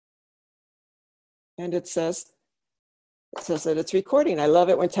And it says that it's recording. I love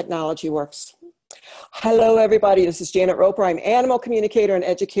it when technology works. Hello, everybody. This is Janet Roper. I'm animal communicator and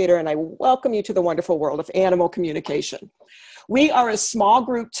educator, and I welcome you to the wonderful world of animal communication. We are a small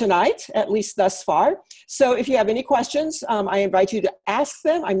group tonight, at least thus far. So if you have any questions, I invite you to ask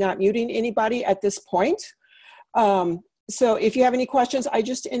them. I'm not muting anybody at this point. So if you have any questions, I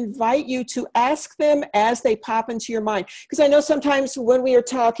just invite you to ask them as they pop into your mind. Because I know sometimes when we are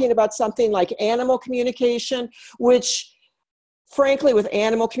talking about something like animal communication, which frankly with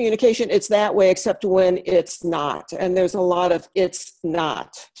animal communication, it's that way except when it's not. And there's a lot of it's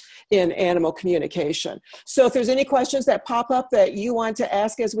not in animal communication. So if there's any questions that pop up that you want to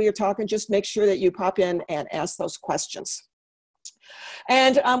ask as we are talking, just make sure that you pop in and ask those questions.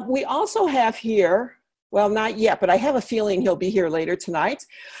 And we also have here, well, not yet, but I have a feeling he'll be here later tonight.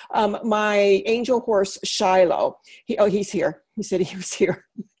 My angel horse, Shiloh. He's here. He said he was here.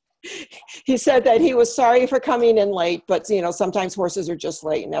 He said that he was sorry for coming in late, but you know, sometimes horses are just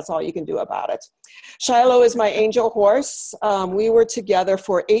late and that's all you can do about it. Shiloh is my angel horse. We were together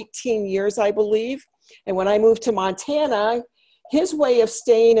for 18 years, I believe. And when I moved to Montana, his way of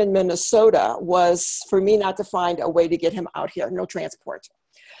staying in Minnesota was for me not to find a way to get him out here, no transport.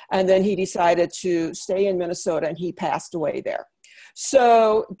 And then he decided to stay in Minnesota and he passed away there.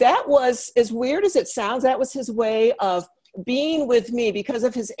 So that was, as weird as it sounds, that was his way of being with me because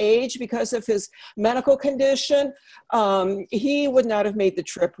of his age, because of his medical condition. He would not have made the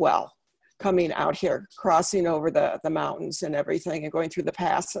trip well coming out here, crossing over the mountains and everything and going through the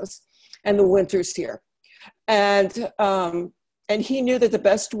passes and the winters here. And he knew that the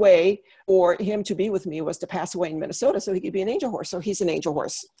best way for him to be with me was to pass away in Minnesota so he could be an angel horse. So he's an angel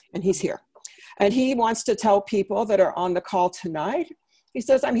horse and he's here. And he wants to tell people that are on the call tonight, he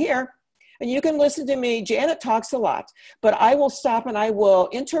says, I'm here and you can listen to me. Janet talks a lot, but I will stop and I will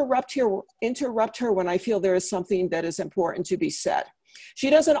interrupt her when I feel there is something that is important to be said. She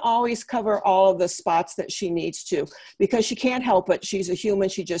doesn't always cover all of the spots that she needs to because she can't help it. She's a human.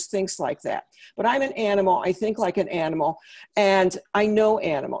 She just thinks like that. But I'm an animal. I think like an animal and I know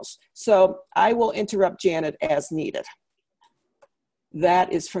animals. So I will interrupt Janet as needed.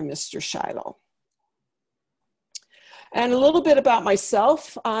 That is from Mr. Shiloh. And a little bit about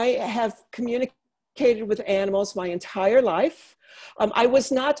myself. I have communicated with animals my entire life. It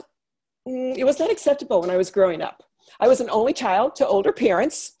was not acceptable when I was growing up. I was an only child to older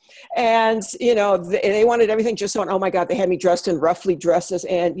parents, and you know they wanted everything just on. Oh my God, they had me dressed in ruffly dresses,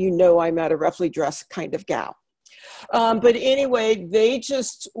 and you know I'm not a roughly dressed kind of gal. But anyway, they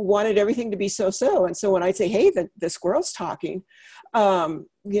just wanted everything to be so-so. And so when I say, "Hey, the squirrel's talking,"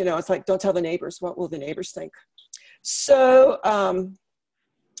 you know, it's like, "Don't tell the neighbors. What will the neighbors think?" So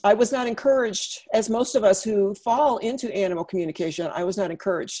I was not encouraged, as most of us who fall into animal communication, I was not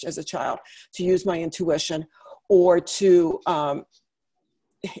encouraged as a child to use my intuition or to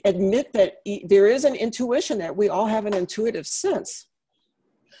admit that there is an intuition, that we all have an intuitive sense.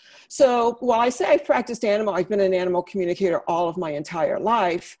 So while I say I've practiced animal, I've been an animal communicator all of my entire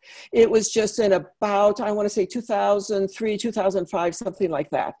life. It was just in about, I want to say 2003, 2005, something like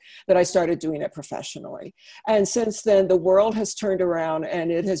that, that I started doing it professionally. And since then, the world has turned around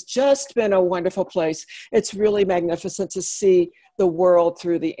and it has just been a wonderful place. It's really magnificent to see the world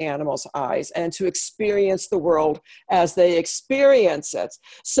through the animal's eyes and to experience the world as they experience it.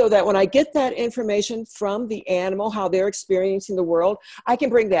 So that when I get that information from the animal, how they're experiencing the world, I can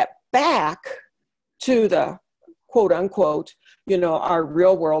bring that back to the quote unquote, you know, our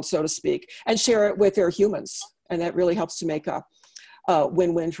real world, so to speak, and share it with their humans. And that really helps to make a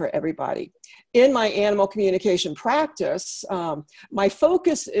win-win for everybody. In my animal communication practice, my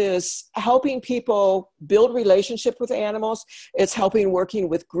focus is helping people build relationship with animals. It's helping working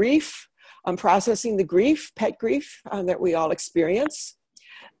with grief, processing the grief, pet grief that we all experience.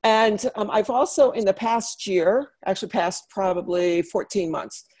 And I've also, in the past year, actually past probably 14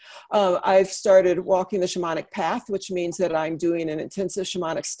 months, I've started walking the shamanic path, which means that I'm doing an intensive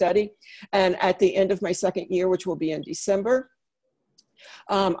shamanic study. And at the end of my second year, which will be in December,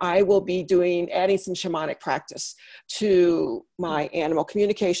 I will be adding some shamanic practice to my animal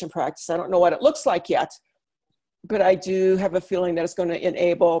communication practice. I don't know what it looks like yet, but I do have a feeling that it's going to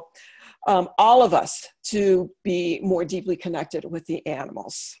enable all of us to be more deeply connected with the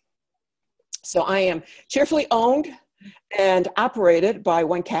animals. So I am cheerfully owned and operated by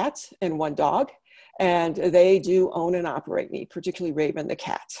one cat and one dog, and they do own and operate me, particularly Raven the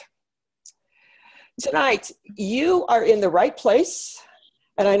cat. Tonight, you are in the right place.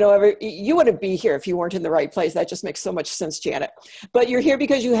 And I know you wouldn't be here if you weren't in the right place. That just makes so much sense, Janet. But you're here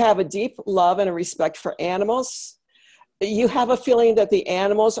because you have a deep love and a respect for animals. you have a feeling that the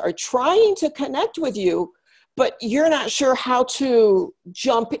animals are trying to connect with you, but you're not sure how to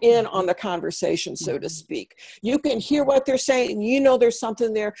jump in on the conversation, so to speak. You can hear what they're saying, and you know there's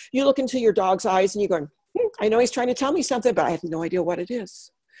something there. You look into your dog's eyes and you're going, I know he's trying to tell me something, but I have no idea what it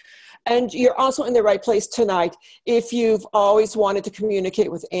is. And you're also in the right place tonight if you've always wanted to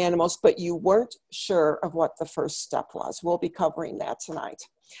communicate with animals, but you weren't sure of what the first step was. We'll be covering that tonight.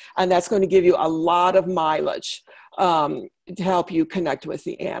 And that's going to give you a lot of mileage to help you connect with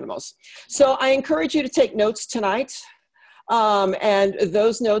the animals. So I encourage you to take notes tonight. And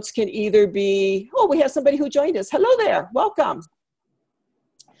those notes can either be, oh, we have somebody who joined us. Hello there, welcome.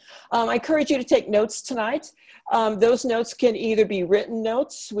 I encourage you to take notes tonight. Those notes can either be written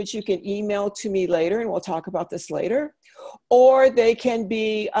notes, which you can email to me later, and we'll talk about this later, or they can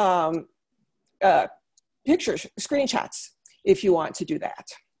be pictures, screenshots, if you want to do that.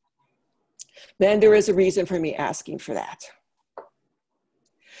 Then there is a reason for me asking for that.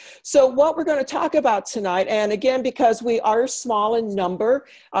 So what we're going to talk about tonight, and again, because we are small in number,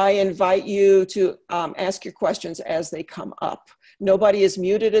 I invite you to ask your questions as they come up. Nobody is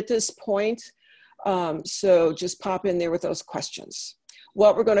muted at this point, so just pop in there with those questions.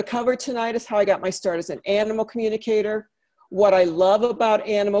 What we're going to cover tonight is how I got my start as an animal communicator, what I love about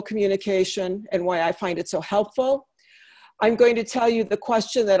animal communication, and why I find it so helpful. I'm going to tell you the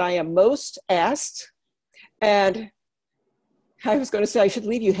question that I am most asked, and I was going to say I should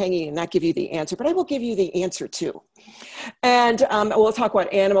leave you hanging and not give you the answer, but I will give you the answer too. And we'll talk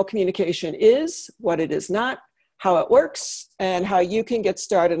what animal communication is, what it is not, how it works, and how you can get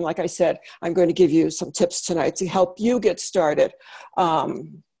started. And like I said, I'm going to give you some tips tonight to help you get started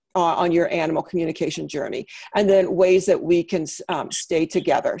on your animal communication journey, and then ways that we can stay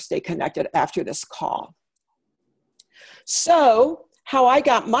together, stay connected after this call. So how I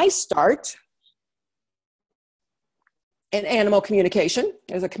got my start in animal communication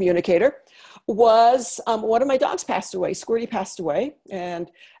as a communicator was one of my dogs passed away. Squirty passed away.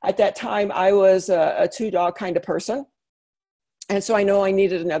 And at that time, I was a two-dog kind of person. And so I know I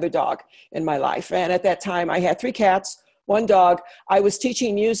needed another dog in my life. And at that time, I had 3 cats, 1 dog. I was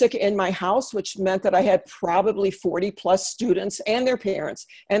teaching music in my house, which meant that I had probably 40 plus students and their parents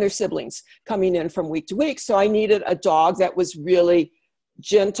and their siblings coming in from week to week. So I needed a dog that was really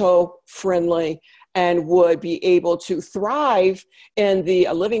gentle, friendly, and would be able to thrive in the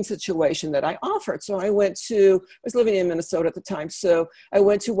living situation that I offered. So I was living in Minnesota at the time, so I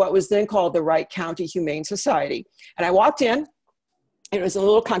went to what was then called the Wright County Humane Society. And I walked in, it was a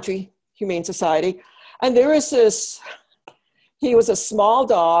little country humane society, and there was he was a small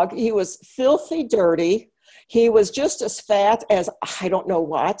dog, he was filthy dirty, he was just as fat as, I don't know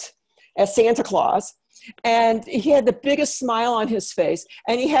what, as Santa Claus. And he had the biggest smile on his face.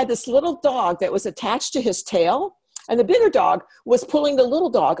 And he had this little dog that was attached to his tail. And the bigger dog was pulling the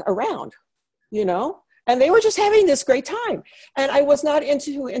little dog around, you know? And they were just having this great time. And I was not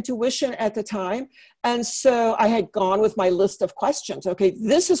into intuition at the time. And so I had gone with my list of questions. Okay,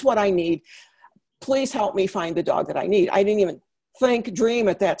 this is what I need. Please help me find the dog that I need. I didn't even dream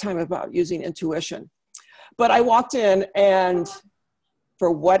at that time about using intuition. But I walked in, and for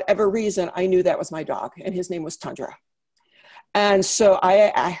whatever reason, I knew that was my dog, and his name was Tundra. And so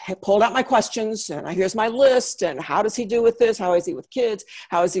I pulled out my questions, and here's my list, and how does he do with this? How is he with kids?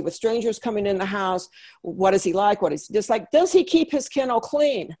 How is he with strangers coming in the house? What is he like? What is he dislike? Does he keep his kennel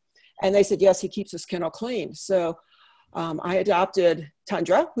clean? And they said, yes, he keeps his kennel clean. So I adopted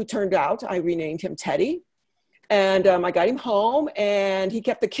Tundra, who turned out, I renamed him Teddy. And I got him home, and he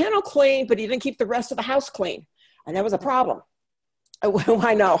kept the kennel clean, but he didn't keep the rest of the house clean. And that was a problem.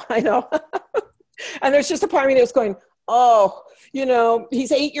 I know. And there's just a part of me that was going, oh, you know,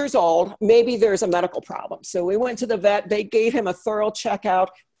 he's 8 years old. Maybe there's a medical problem. So we went to the vet. They gave him a thorough checkout.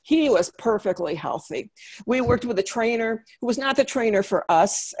 He was perfectly healthy. We worked with a trainer who was not the trainer for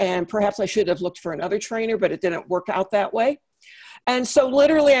us. And perhaps I should have looked for another trainer, but it didn't work out that way. And so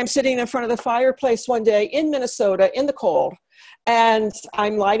literally I'm sitting in front of the fireplace one day in Minnesota in the cold. And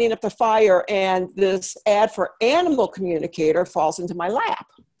I'm lighting up the fire, and this ad for animal communicator falls into my lap.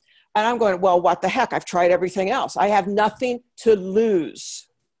 And I'm going, well, what the heck? I've tried everything else. I have nothing to lose,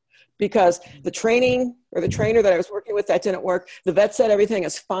 because the training or the trainer that I was working with, that didn't work. The vet said everything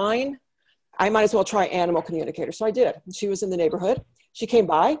is fine. I might as well try animal communicator. So I did. She was in the neighborhood. She came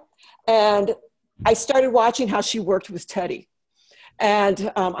by, and I started watching how she worked with Teddy.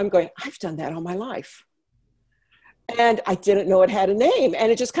 And I'm going, I've done that all my life. And I didn't know it had a name. And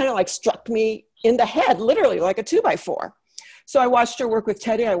it just kind of like struck me in the head, literally like a 2x4. So I watched her work with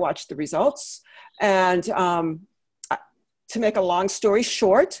Teddy. I watched the results. And to make a long story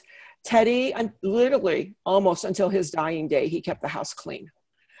short, Teddy, literally almost until his dying day, he kept the house clean.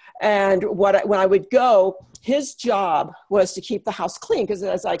 And when I would go, his job was to keep the house clean, because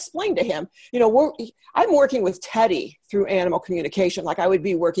as I explained to him, I'm working with Teddy through animal communication, like I would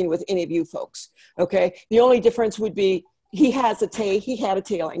be working with any of you folks. Okay, the only difference would be he had a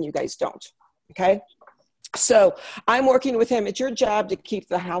tail, and you guys don't. Okay. So I'm working with him. It's your job to keep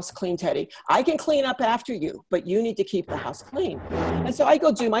the house clean, Teddy. I can clean up after you, but you need to keep the house clean. And so I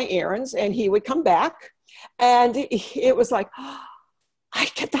go do my errands, and he would come back, and it was like, I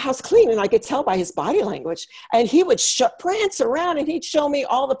kept the house clean, and I could tell by his body language. And he would prance around, and he'd show me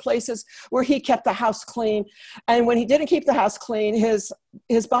all the places where he kept the house clean. And when he didn't keep the house clean, his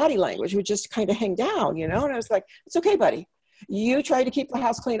body language would just kind of hang down, And I was like, it's okay, buddy. You try to keep the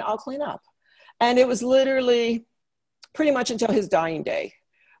house clean, I'll clean up. And it was literally pretty much until his dying day,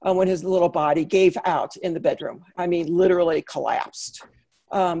 when his little body gave out in the bedroom. I mean, literally collapsed,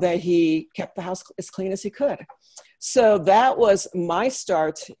 that he kept the house as clean as he could. So that was my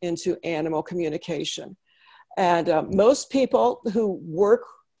start into animal communication. And most people who work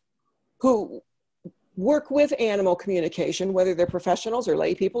with animal communication, whether they're professionals or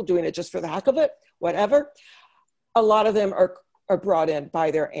lay people doing it just for the heck of it, whatever, a lot of them are brought in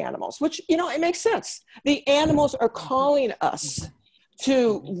by their animals, which, it makes sense. The animals are calling us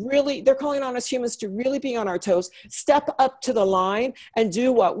they're calling on us humans to really be on our toes, step up to the line and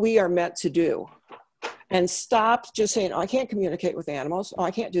do what we are meant to do. And stop just saying, oh, I can't communicate with animals. Oh,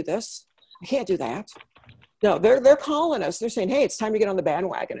 I can't do this. I can't do that. No, they're calling us. They're saying, hey, it's time to get on the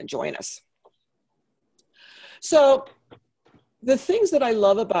bandwagon and join us. So the things that I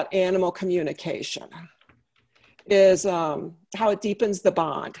love about animal communication is how it deepens the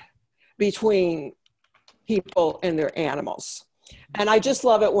bond between people and their animals. And I just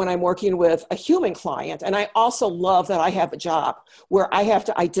love it when I'm working with a human client. And I also love that I have a job where I have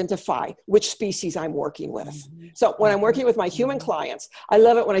to identify which species I'm working with. So when I'm working with my human clients, I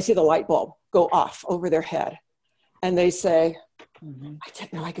love it when I see the light bulb go off over their head. And they say, I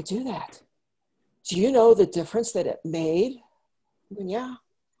didn't know I could do that. Do you know the difference that it made? Yeah.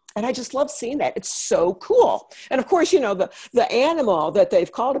 And I just love seeing that. It's so cool. And of course, the animal that they've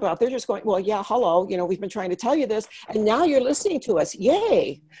called about, they're just going, well, yeah, hello, we've been trying to tell you this, and now you're listening to us.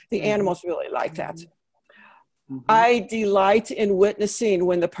 Yay. The animals really like that. I delight in witnessing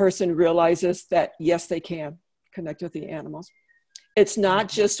when the person realizes that, yes, they can connect with the animals. It's not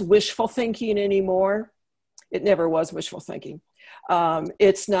just wishful thinking anymore. It never was wishful thinking.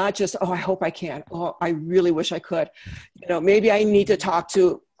 It's not just, oh, I hope I can. Oh, I really wish I could. Maybe I need to talk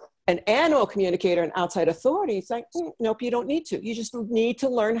to an animal communicator, an outside authority. It's like, nope, you don't need to. You just need to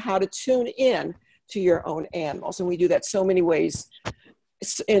learn how to tune in to your own animals. And we do that so many ways,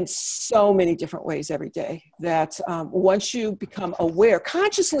 in so many different ways every day, that once you become aware,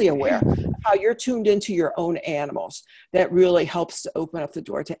 consciously aware of how you're tuned into your own animals, that really helps to open up the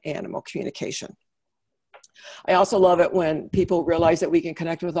door to animal communication. I also love it when people realize that we can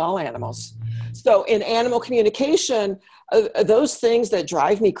connect with all animals. So in animal communication, those things that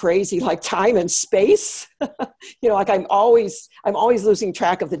drive me crazy, like time and space, like I'm always losing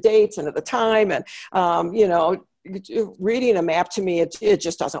track of the dates and of the time, and reading a map to me, it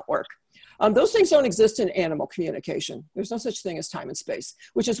just doesn't work. Those things don't exist in animal communication. There's no such thing as time and space,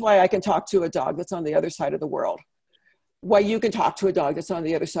 which is why I can talk to a dog that's on the other side of the world. Why you can talk to a dog that's on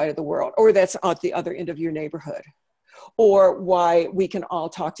the other side of the world, or that's at the other end of your neighborhood, or why we can all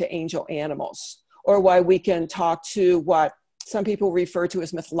talk to angel animals, or why we can talk to what some people refer to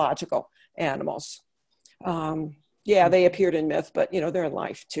as mythological animals. Yeah, they appeared in myth, but they're in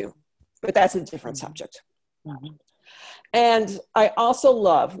life too. But that's a different subject. And I also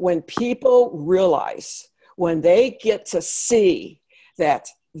love when people realize, when they get to see that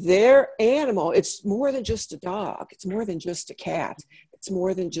their animal, it's more than just a dog, it's more than just a cat, it's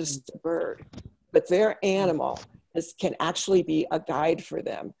more than just a bird, but their animal can actually be a guide for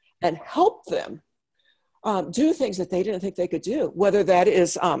them and help them do things that they didn't think they could do, whether that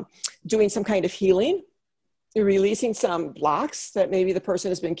is doing some kind of healing, releasing some blocks that maybe the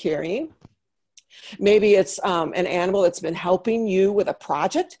person has been carrying. Maybe it's an animal that's been helping you with a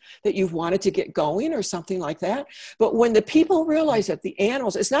project that you've wanted to get going or something like that. But when the people realize that the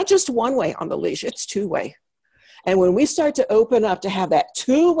animals, it's not just one way on the leash, it's two-way. And when we start to open up to have that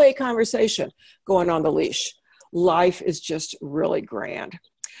two-way conversation going on the leash, life is just really grand.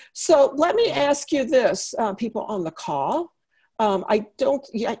 So let me ask you this, people on the call.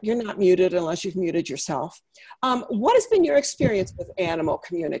 You're not muted unless you've muted yourself. What has been your experience with animal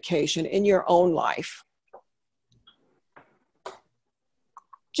communication in your own life?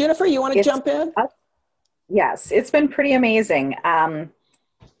 Jennifer, you want to jump in? Yes, it's been pretty amazing.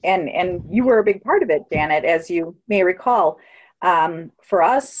 and you were a big part of it, Janet, as you may recall. For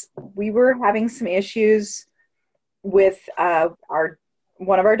us, we were having some issues with our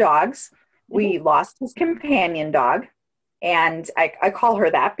one of our dogs. We lost his companion dog, and I call her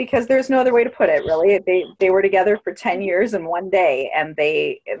that because there's no other way to put it, really. They were together for 10 years and one day, and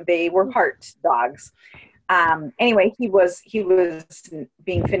they were heart dogs. Anyway, he was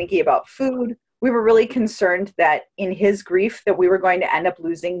being finicky about food. We were really concerned that in his grief that we were going to end up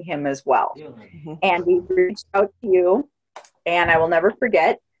losing him as well. Mm-hmm. And we reached out to you, and I will never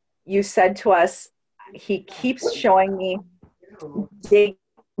forget, you said to us, he keeps showing me digging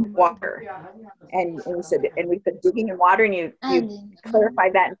water. And we said digging and water, and you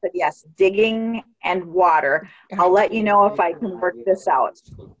clarified that and said, yes, digging and water. I'll let you know if I can work this out.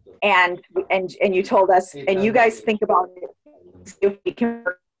 And you told us, and you guys think about it, if we can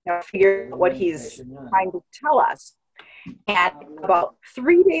figure out what he's trying to tell us. And about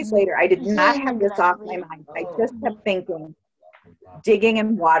 3 days later, I did not have this off my mind. I just kept thinking, digging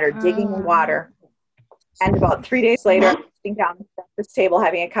and water, digging and water. And about 3 days later, I'm sitting down at this table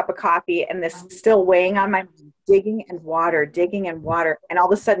having a cup of coffee, and this is still weighing on my mind, digging and water, digging and water. And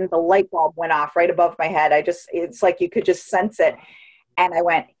all of a sudden, the light bulb went off right above my head. It's like you could just sense it. And I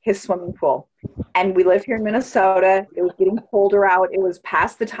went, his swimming pool. And we live here in Minnesota. It was getting colder out. It was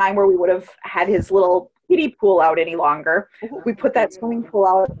past the time where we would have had his little kiddie pool out any longer. We put that swimming pool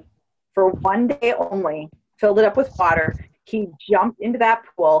out for one day only, filled it up with water. He jumped into that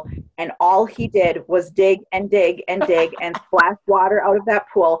pool, and all he did was dig and dig and dig and splash water out of that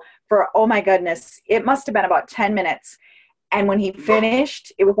pool for, oh my goodness, it must have been about 10 minutes. And when he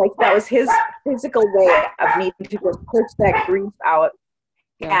finished, it was like that was his physical way of needing to just push that grief out.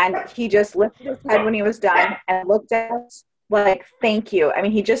 And he just lifted his head when he was done and looked at us like, thank you. I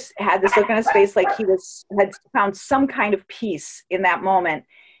mean, he just had this look on his face like he had found some kind of peace in that moment.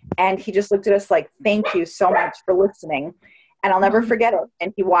 And he just looked at us like, thank you so much for listening. And I'll never forget it.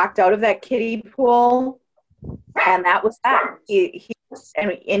 And he walked out of that kiddie pool, and that was that.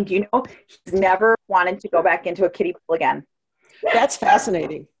 And you know, he's never wanted to go back into a kiddie pool again. That's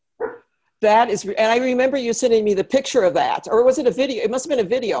fascinating. That is, and I remember you sending me the picture of that, or was it a video? It must have been a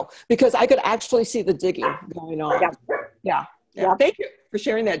video, because I could actually see the digging going on. Yeah. Thank you for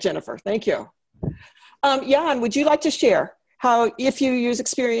sharing that, Jennifer. Thank you. Jan, would you like to share how, if you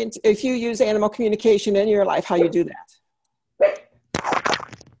use animal communication in your life, how you do that?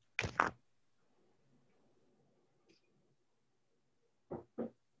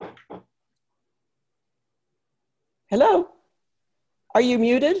 Hello? Are you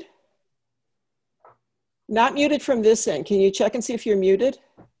muted? Not muted from this end. Can you check and see if you're muted?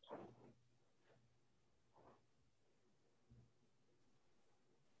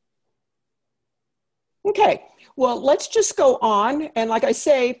 Okay, well, let's just go on. And like I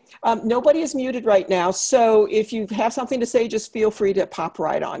say, nobody is muted right now. So if you have something to say, just feel free to pop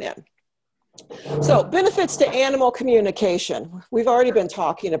right on in. So benefits to animal communication. We've already been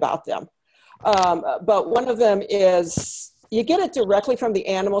talking about them. But one of them is you get it directly from the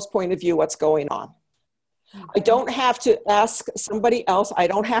animal's point of view, what's going on. I don't have to ask somebody else. I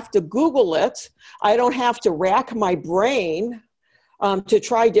don't have to Google it. I don't have to rack my brain to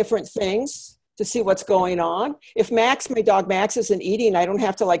try different things to see what's going on. If Max, my dog Max, isn't eating, I don't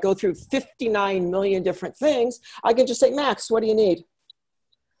have to like go through 59 million different things. I can just say, Max, what do you need?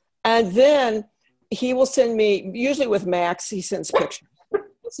 And then he will send me, usually with Max, he sends pictures.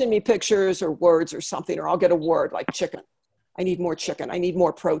 He'll send me pictures or words or something, or I'll get a word like chicken. I need more chicken. I need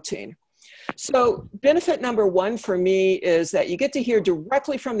more protein. So benefit number one for me is that you get to hear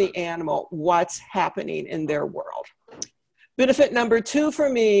directly from the animal what's happening in their world. Benefit number two for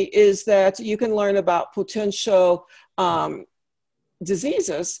me is that you can learn about potential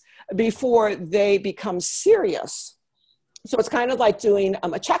diseases before they become serious. So it's kind of like doing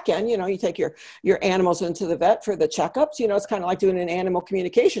a check-in. You know, you take your animals into the vet for the checkups. You know, it's kind of like doing an animal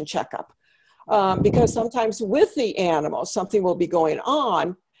communication checkup. Because sometimes with the animal, something will be going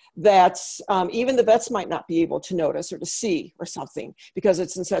on that even the vets might not be able to notice or to see or something because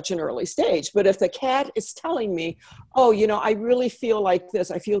it's in such an early stage. But if the cat is telling me, oh, you know, I really feel like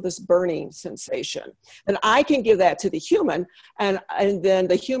this, I feel this burning sensation, then I can give that to the human. And then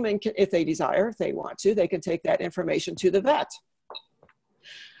the human, can, if they desire, if they want to, they can take that information to the vet.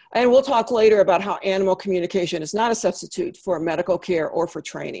 And we'll talk later about how animal communication is not a substitute for medical care or for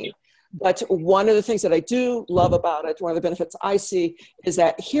training. But one of the things that I do love about it, one of the benefits I see, is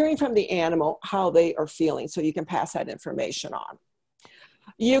that hearing from the animal how they are feeling, so you can pass that information on.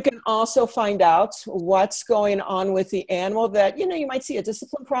 You can also find out what's going on with the animal that, you know, you might see a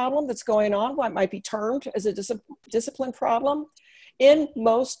discipline problem that's going on, what might be termed as a discipline problem. in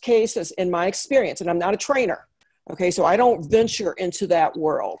most cases, in my experience, and I'm not a trainer, okay, so I don't venture into that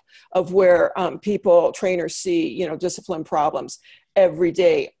world of where trainers see, discipline problems every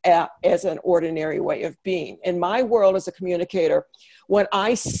day as an ordinary way of being. In my world as a communicator, when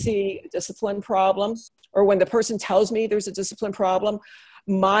I see a discipline problem, or when the person tells me there's a discipline problem,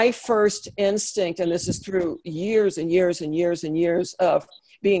 my first instinct, and this is through years and years and years and years of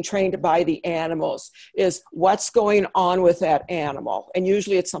being trained by the animals, is what's going on with that animal. And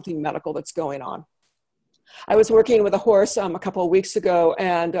usually it's something medical that's going on. I was working with a horse a couple of weeks ago,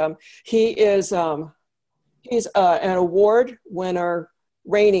 and he's an award winner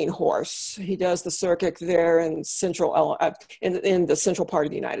reining horse. He does the circuit there in in the central part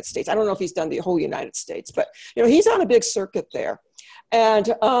of the United States. I don't know if he's done the whole United States, but he's on a big circuit there. And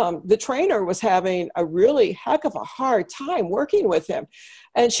the trainer was having a really heck of a hard time working with him.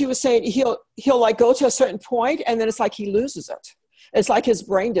 And she was saying he'll like go to a certain point, and then it's like he loses it. It's like his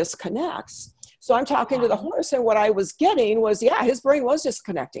brain disconnects. So I'm talking to the horse, and what I was getting was, his brain was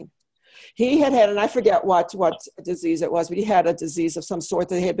disconnecting. He had, and I forget what disease it was, but he had a disease of some sort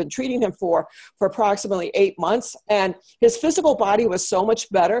that they had been treating him for approximately 8 months. And his physical body was so much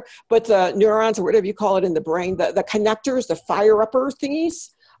better, but the neurons, or whatever you call it in the brain, the connectors, the fire-upper thingies,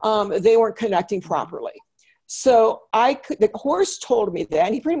 they weren't connecting properly. So the horse told me that,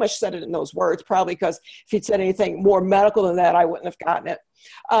 and he pretty much said it in those words, probably because if he'd said anything more medical than that, I wouldn't have gotten it.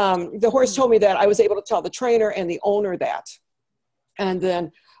 The horse told me that. I was able to tell the trainer and the owner that. And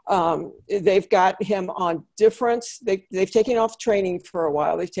then they've got him on they've taken off training for a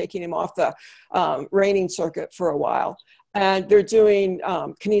while. They've taken him off the reining circuit for a while. And they're doing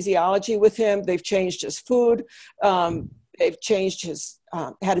kinesiology with him. They've changed his food. They've changed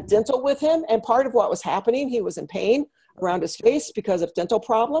had a dental with him. And part of what was happening, he was in pain around his face because of dental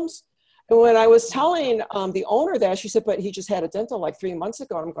problems. And when I was telling the owner that, she said, but he just had a dental like 3 months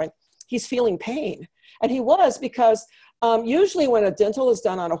ago. And I'm going, he's feeling pain. And he was, because usually when a dental is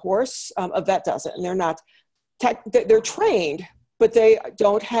done on a horse, a vet does it. And they're trained, but they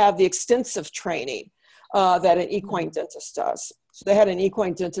don't have the extensive training that an equine dentist does. So they had an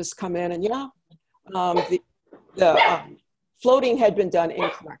equine dentist come in, and the floating had been done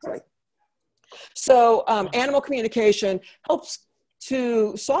incorrectly. So animal communication helps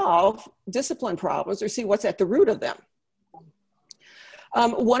to solve discipline problems or see what's at the root of them.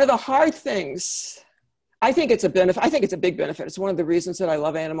 One of the hard things, I think it's a benefit. I think it's a big benefit. It's one of the reasons that I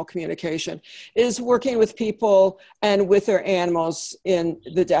love animal communication, is working with people and with their animals in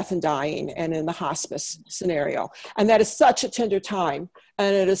the death and dying and in the hospice scenario. And that is such a tender time,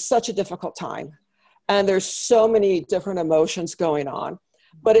 and it is such a difficult time. And there's so many different emotions going on,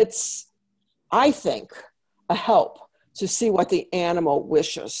 but it's, I think, a help to see what the animal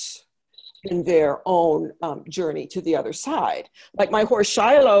wishes in their own journey to the other side. Like my horse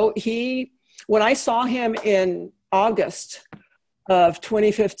Shiloh, when I saw him in August of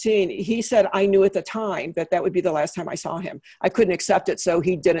 2015, he said, I knew at the time that would be the last time I saw him. I couldn't accept it, so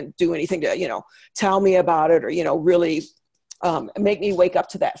he didn't do anything to, tell me about it or, really make me wake up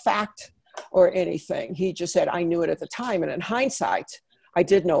to that fact or anything. He just said, I knew it at the time. And in hindsight, I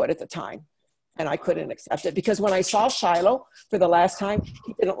did know it at the time. And I couldn't accept it, because when I saw Shiloh for the last time,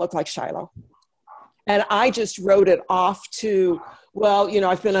 he didn't look like Shiloh. And I just wrote it off to, well,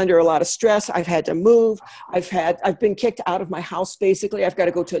 I've been under a lot of stress. I've had to move. I've been kicked out of my house, basically. I've got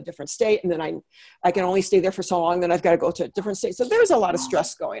to go to a different state. And then I can only stay there for so long. Then I've got to go to a different state. So there's a lot of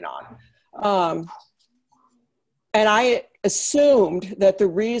stress going on. And I assumed that the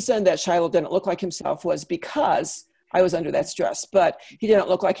reason that Shiloh didn't look like himself was because I was under that stress, but he didn't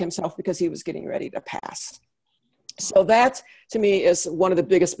look like himself because he was getting ready to pass. So that, to me, is one of the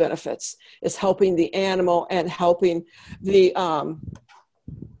biggest benefits, is helping the animal and helping the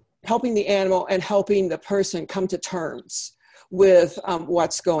person come to terms with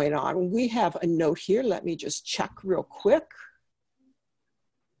what's going on. We have a note here. Let me just check real quick.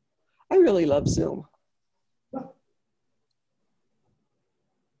 I really love Zoom.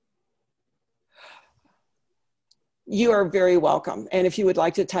 You are very welcome. And if you would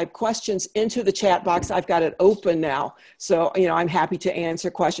like to type questions into the chat box, I've got it open now. So, I'm happy to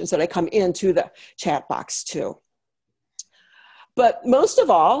answer questions that I come into the chat box too. But most of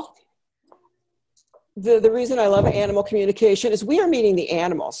all, the reason I love animal communication is we are meeting the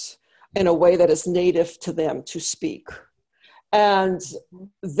animals in a way that is native to them to speak. And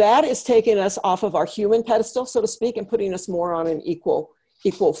that is taking us off of our human pedestal, so to speak, and putting us more on an equal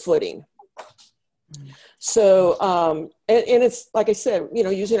footing. So, and it's, like I said,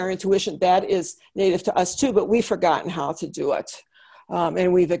 using our intuition, that is native to us too, but we've forgotten how to do it.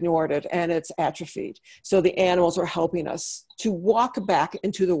 and we've ignored it, and it's atrophied. So the animals are helping us to walk back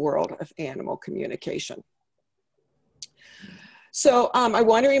into the world of animal communication. So I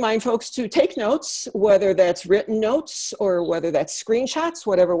want to remind folks to take notes, whether that's written notes or whether that's screenshots,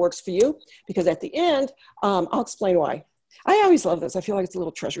 whatever works for you, because at the end, I'll explain why. I always love this. I feel like it's a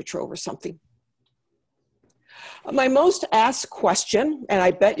little treasure trove or something. My most asked question, and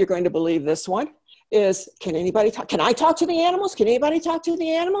I bet you're going to believe this one, is, can anybody talk? Can I talk to the animals? Can anybody talk to the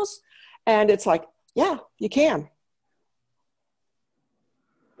animals? And it's like, yeah, you can.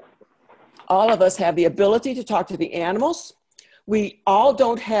 All of us have the ability to talk to the animals. We all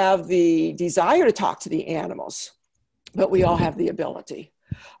don't have the desire to talk to the animals, but we all have the ability.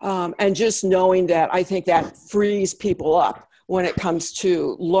 And just knowing that, I think that frees people up when it comes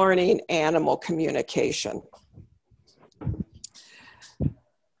to learning animal communication.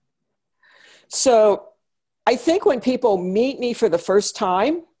 So I think when people meet me for the first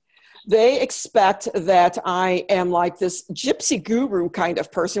time, they expect that I am like this gypsy guru kind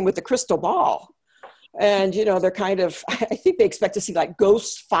of person with the crystal ball. And, you know, they're kind of, I think they expect to see like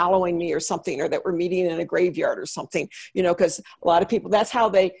ghosts following me or something, or that we're meeting in a graveyard or something, you know, because a lot of people, that's how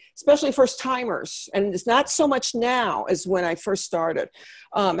they, especially first timers, and it's not so much now as when I first started,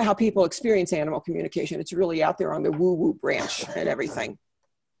 how people experience animal communication. It's really out there on the woo-woo branch and everything.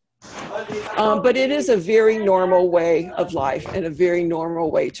 But it is a very normal way of life and a very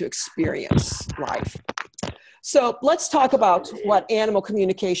normal way to experience life. So let's talk about what animal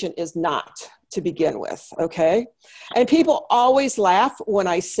communication is not to begin with, okay? And people always laugh when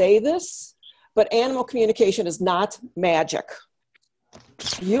I say this, but animal communication is not magic.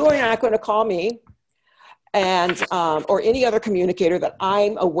 You are not going to call me and or any other communicator that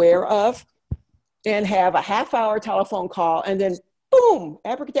I'm aware of and have a half-hour telephone call and then boom,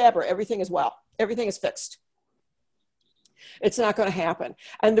 abracadabra, everything is well, everything is fixed. It's not going to happen.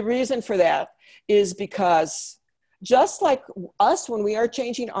 And the reason for that is because just like us, when we are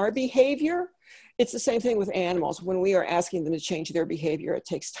changing our behavior, it's the same thing with animals. When we are asking them to change their behavior, it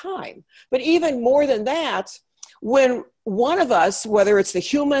takes time. But even more than that, when one of us, whether it's the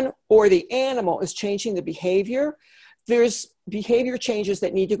human or the animal, is changing the behavior, there's behavior changes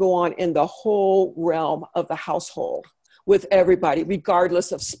that need to go on in the whole realm of the household with everybody,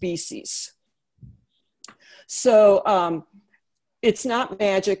 regardless of species. So it's not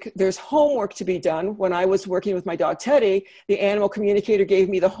magic. There's homework to be done. When I was working with my dog, Teddy, the animal communicator gave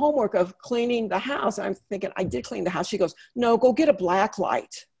me the homework of cleaning the house. And I'm thinking, I did clean the house. She goes, no, go get a black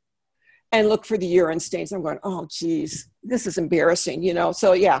light and look for the urine stains. I'm going, oh, geez, this is embarrassing, you know?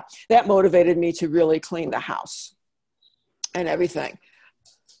 So yeah, that motivated me to really clean the house and everything.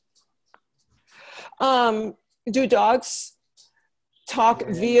 Do dogs talk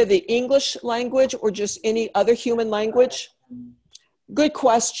via the English language or just any other human language? Good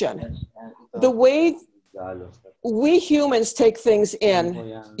question. The way we humans take things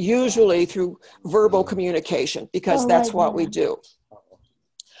in, usually through verbal communication, because that's what we do.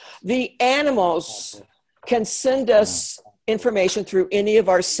 The animals can send us information through any of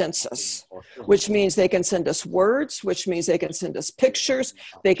our senses, which means they can send us words, which means they can send us pictures,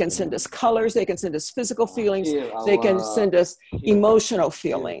 they can send us colors, they can send us physical feelings, they can send us emotional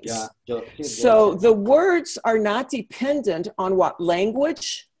feelings. So the words are not dependent on what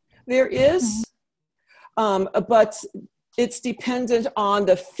language there is, but it's dependent on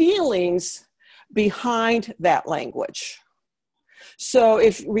the feelings behind that language. So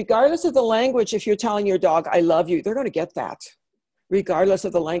if, regardless of the language, if you're telling your dog, I love you, they're going to get that, regardless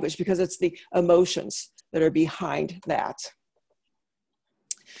of the language, because it's the emotions that are behind that.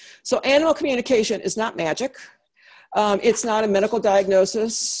 So animal communication is not magic. It's not a medical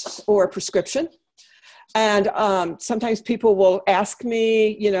diagnosis or a prescription. And sometimes people will ask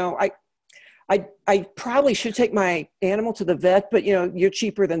me, you know, I probably should take my animal to the vet, but, you know, you're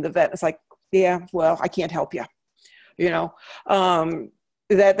cheaper than the vet. It's like, yeah, well, I can't help you. You know,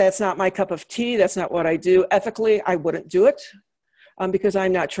 that's not my cup of tea. That's not what I do. Ethically, I wouldn't do it because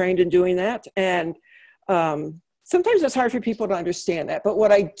I'm not trained in doing that. And sometimes it's hard for people to understand that. But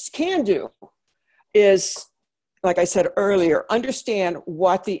what I can do is, like I said earlier, understand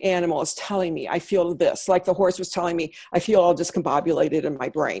what the animal is telling me. I feel this, like the horse was telling me, I feel all discombobulated in my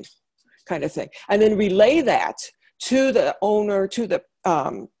brain, kind of thing. And then relay that to the owner, to the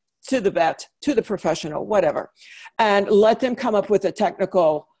vet, to the professional, whatever, and let them come up with a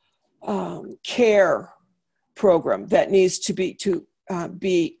technical care program that needs to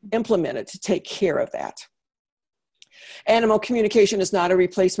be implemented to take care of that. Animal communication is not a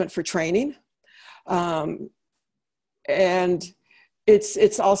replacement for training. And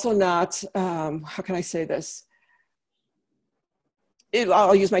it's also not, how can I say this?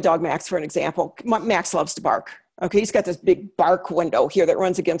 I'll use my dog Max for an example. Max loves to bark. Okay, he's got this big bark window here that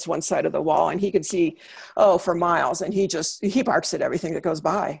runs against one side of the wall, and he can see, for miles, and he barks at everything that goes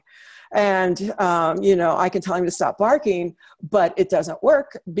by. And, I can tell him to stop barking, but it doesn't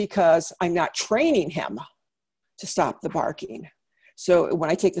work because I'm not training him to stop the barking. So when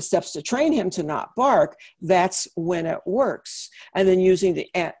I take the steps to train him to not bark, that's when it works. And then using the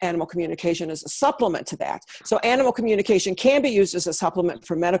animal communication as a supplement to that. So animal communication can be used as a supplement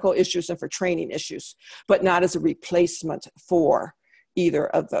for medical issues and for training issues, but not as a replacement for either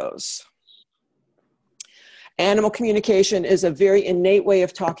of those. Animal communication is a very innate way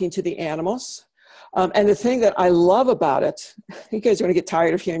of talking to the animals. And the thing that I love about it, you guys are going to get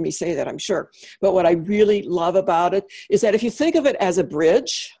tired of hearing me say that, I'm sure. But what I really love about it is that if you think of it as a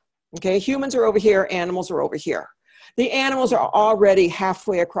bridge, okay, humans are over here, animals are over here. The animals are already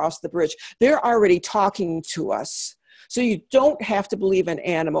halfway across the bridge. They're already talking to us. So you don't have to believe in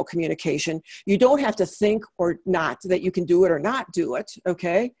animal communication. You don't have to think or not that you can do it or not do it,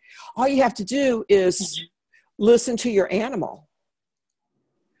 okay? All you have to do is listen to your animal.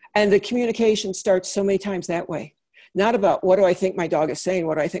 And the communication starts so many times that way. Not about what do I think my dog is saying,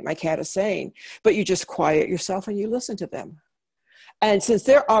 what do I think my cat is saying, but you just quiet yourself and you listen to them. And since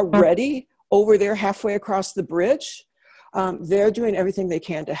they're already over there halfway across the bridge, they're doing everything they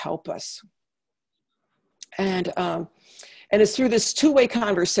can to help us. And it's through this two-way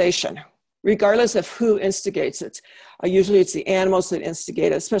conversation, regardless of who instigates it. Usually it's the animals that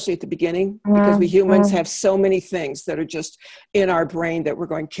instigate it, especially at the beginning, because we humans have so many things that are just in our brain that we're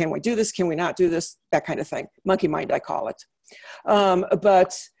going, can we do this? Can we not do this? That kind of thing. Monkey mind, I call it.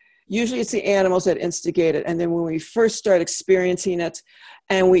 But usually it's the animals that instigate it. And then when we first start experiencing it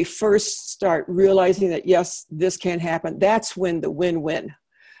and we first start realizing that, yes, this can happen, that's when the win-win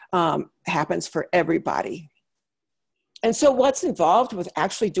happens for everybody. And so what's involved with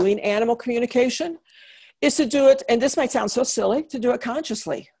actually doing animal communication is to do it, and this might sound so silly, to do it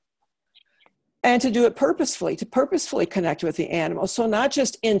consciously and to do it purposefully, to purposefully connect with the animal. So not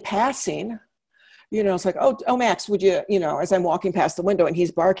just in passing, it's like, oh, Max, would you, as I'm walking past the window and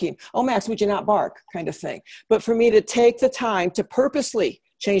he's barking, oh, Max, would you not bark, kind of thing. But for me to take the time to purposely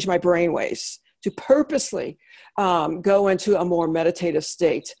change my brainwaves, to purposely go into a more meditative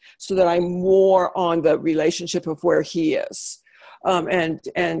state so that I'm more on the relationship of where he is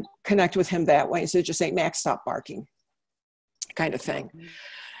and connect with him that way. So just say, Max, stop barking, kind of thing.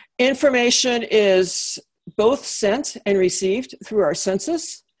 Information is both sent and received through our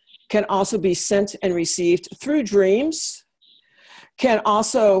senses, can also be sent and received through dreams, can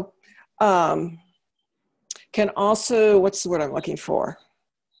also, what's the word I'm looking for?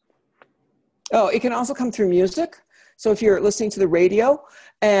 Oh, it can also come through music. So if you're listening to the radio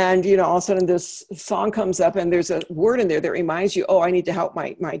and, all of a sudden this song comes up and there's a word in there that reminds you, oh, I need to help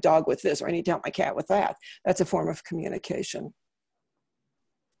my dog with this, or I need to help my cat with that. That's a form of communication.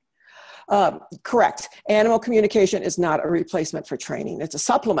 Correct. Animal communication is not a replacement for training. It's a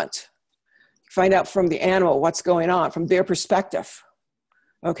supplement. Find out from the animal what's going on from their perspective.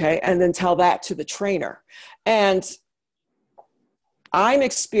 Okay. And then tell that to the trainer. And I'm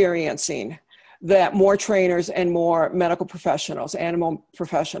experiencing that more trainers and more medical professionals, animal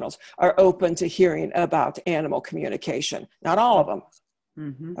professionals, are open to hearing about animal communication. Not all of them.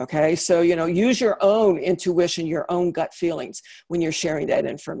 Mm-hmm. Okay, so, use your own intuition, your own gut feelings when you're sharing that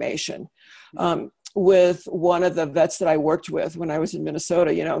information. With one of the vets that I worked with when I was in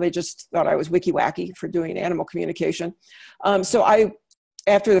Minnesota, they just thought I was wicky-wacky for doing animal communication. So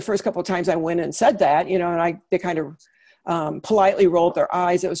after the first couple of times I went and said that, and they kind of politely rolled their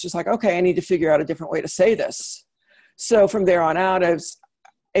eyes. It was just like, okay, I need to figure out a different way to say this. So from there on out,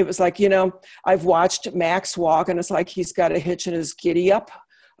 it was like, I've watched Max walk and it's like he's got a hitch in his giddy up.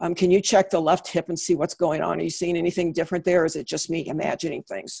 Can you check the left hip and see what's going on? Are you seeing anything different there? Or is it just me imagining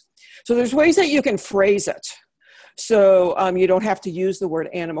things? So there's ways that you can phrase it. So you don't have to use the word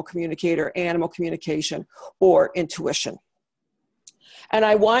animal communicator, animal communication, or intuition. And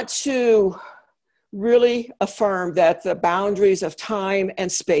I want to really affirm that the boundaries of time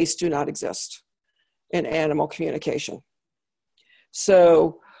and space do not exist in animal communication.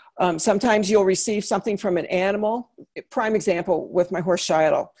 So sometimes you'll receive something from an animal. Prime example with my horse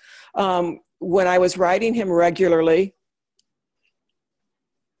Shiloh. When I was riding him regularly,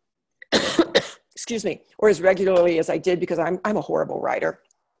 excuse me, or as regularly as I did, because I'm a horrible rider.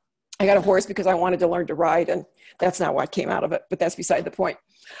 I got a horse because I wanted to learn to ride, and that's not what came out of it, but that's beside the point.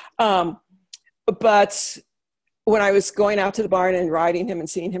 But when I was going out to the barn and riding him and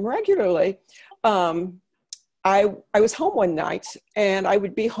seeing him regularly, I was home one night, and I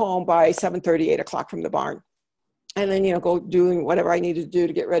would be home by 7:30, 8 o'clock from the barn. and then, go doing whatever I needed to do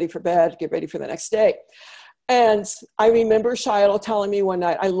to get ready for bed, get ready for the next day. And I remember Shiloh telling me one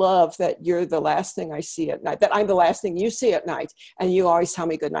night, I love that you're the last thing I see at night, that I'm the last thing you see at night. And you always tell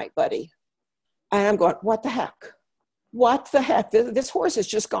me good night, buddy. And I'm going, what the heck? What the heck? This horse has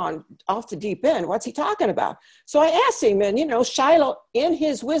just gone off the deep end. What's he talking about? So I asked him, and, Shiloh, in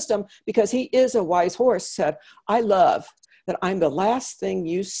his wisdom, because he is a wise horse, said, I love that I'm the last thing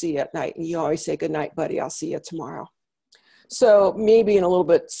you see at night. And you always say, good night, buddy. I'll see you tomorrow. So me being a little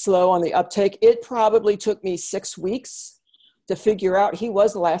bit slow on the uptake, it probably took me 6 weeks to figure out he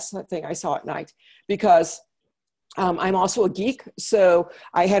was the last thing I saw at night, because I'm also a geek. So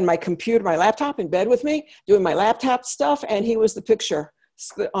I had my computer, my laptop in bed with me, doing my laptop stuff, and he was the picture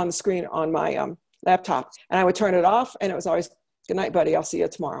on the screen on my laptop. And I would turn it off, and it was always, good night, buddy, I'll see you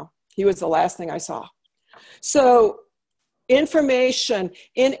tomorrow. He was the last thing I saw. So information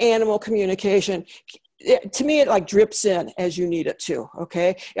in animal communication, to me, it like drips in as you need it to,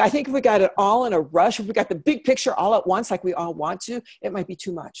 okay? I think if we got it all in a rush, if we got the big picture all at once like we all want to, it might be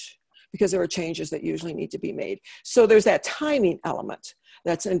too much, because there are changes that usually need to be made. So there's that timing element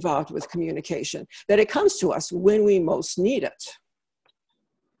that's involved with communication, that it comes to us when we most need it.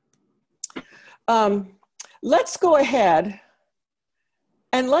 Let's go ahead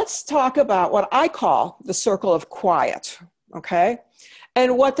and let's talk about what I call the circle of quiet, okay?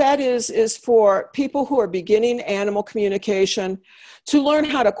 And what that is for people who are beginning animal communication to learn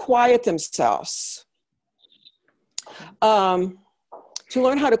how to quiet themselves. To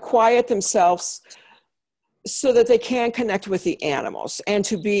learn how to quiet themselves so that they can connect with the animals and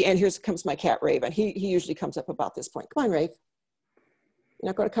to be, and here comes my cat Raven. He usually comes up about this point. Come on, Rave. You're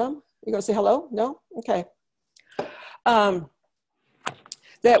not going to come? You're going to say hello? No? Okay.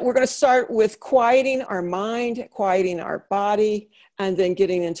 That we're going to start with quieting our mind, quieting our body, and then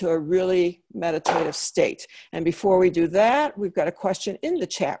getting into a really meditative state. And before we do that, we've got a question in the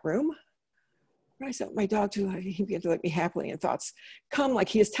chat room. I said, my dog too, he began to look at me happily, and thoughts come like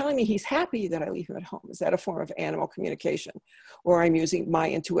he is telling me he's happy that I leave him at home. Is that a form of animal communication? Or I'm using my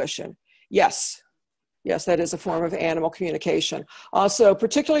intuition? Yes. Yes, that is a form of animal communication. Also,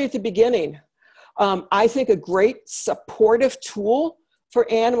 particularly at the beginning, I think a great supportive tool for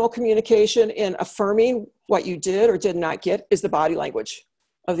animal communication in affirming what you did or did not get is the body language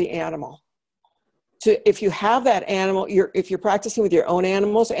of the animal. If you have that animal, if you're practicing with your own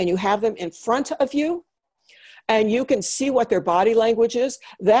animals and you have them in front of you and you can see what their body language is,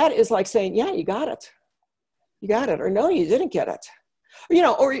 that is like saying, yeah, you got it. You got it. Or no, you didn't get it.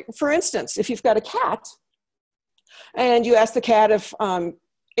 Or for instance, if you've got a cat and you ask the cat if, and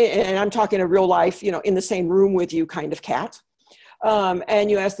I'm talking a real life, in the same room with you kind of cat,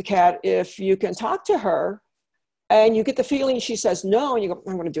 and you ask the cat if you can talk to her and you get the feeling she says no, and you go,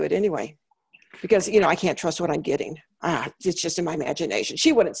 I'm going to do it anyway. Because, I can't trust what I'm getting. It's just in my imagination.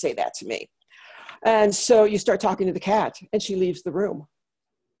 She wouldn't say that to me. And so you start talking to the cat and she leaves the room.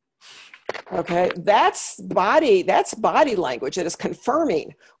 Okay, that's body language that is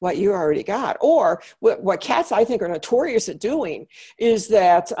confirming what you already got. Or what cats, I think, are notorious at doing is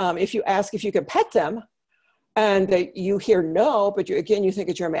that if you ask if you can pet them and you hear no, but you think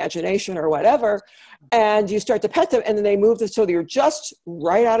it's your imagination or whatever, and you start to pet them and then they move so you're just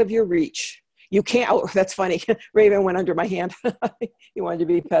right out of your reach. You can't, oh, that's funny. Raven went under my hand. He wanted to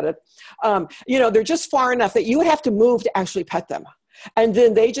be petted. They're just far enough that you would have to move to actually pet them. And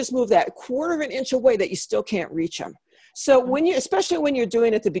then they just move that 1/4 inch away that you still can't reach them. So especially when you're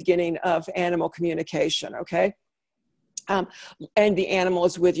doing at the beginning of animal communication, okay? And the animal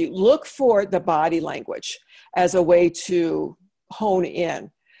is with you, look for the body language as a way to hone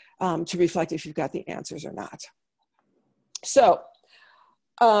in, to reflect if you've got the answers or not. So,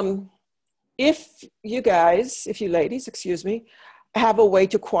 if you ladies, have a way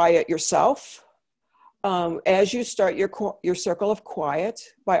to quiet yourself, as you start your circle of quiet,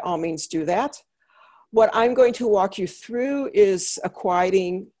 by all means do that. What I'm going to walk you through is a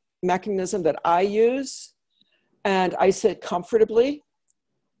quieting mechanism that I use, and I sit comfortably,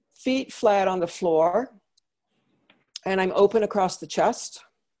 feet flat on the floor, and I'm open across the chest,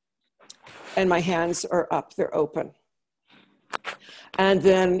 and my hands are up, they're open. And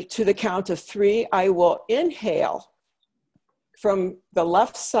then to the count of 3, I will inhale from the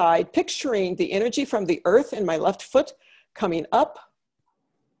left side, picturing the energy from the earth in my left foot coming up,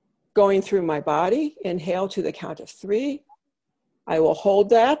 going through my body. Inhale to the count of 3. I will hold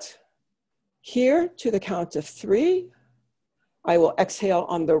that here to the count of 3. I will exhale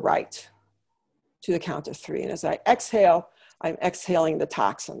on the right to the count of 3. And as I exhale, I'm exhaling the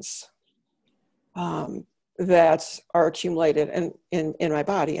toxins that are accumulated in my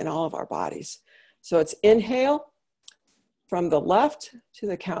body, in all of our bodies. So it's inhale, from the left to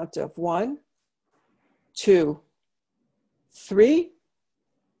the count of 1, 2, 3.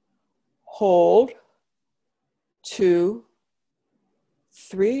 Hold. 2,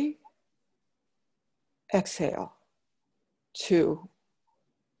 3. Exhale. 2,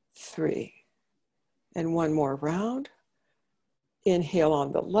 3. And one more round. Inhale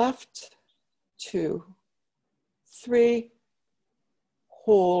on the left. 2, 3.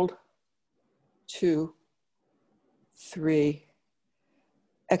 Hold. 2, 3.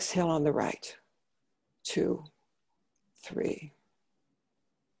 Exhale on the right. 2, 3.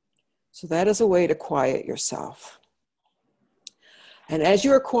 So that is a way to quiet yourself. And as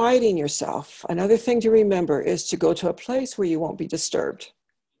you are quieting yourself, another thing to remember is to go to a place where you won't be disturbed.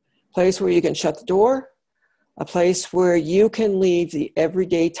 A place where you can shut the door, a place where you can leave the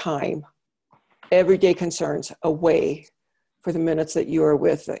everyday time, everyday concerns away for the minutes that you are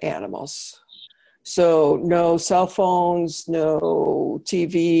with the animals. So no cell phones, no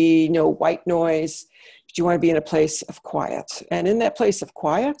TV, no white noise. But you want to be in a place of quiet. And in that place of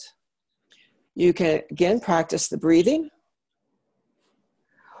quiet, you can, again, practice the breathing.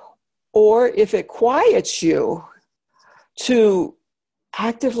 Or if it quiets you, to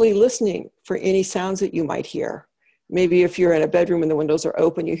actively listening for any sounds that you might hear. Maybe if you're in a bedroom and the windows are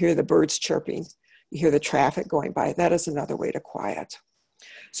open, you hear the birds chirping, you hear the traffic going by. That is another way to quiet.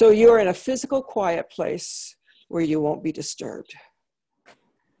 So you're in a physical quiet place where you won't be disturbed.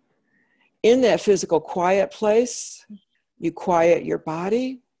 In that physical quiet place, you quiet your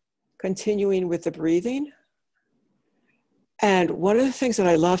body, continuing with the breathing. And one of the things that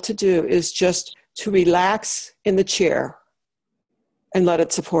I love to do is just to relax in the chair and let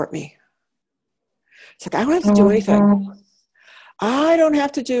it support me. It's like, I don't have to do anything. I don't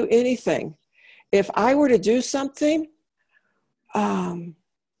have to do anything. If I were to do something,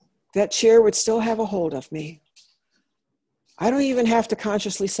 that chair would still have a hold of me. I don't even have to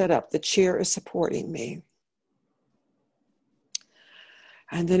consciously set up. The chair is supporting me.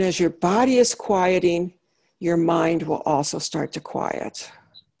 And then as your body is quieting, your mind will also start to quiet.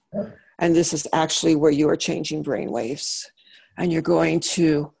 And this is actually where you are changing brain waves. And you're going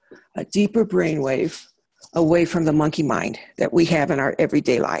to a deeper brain wave away from the monkey mind that we have in our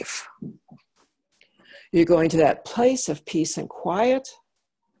everyday life. You're going to that place of peace and quiet.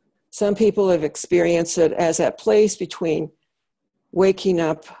 Some people have experienced it as that place between waking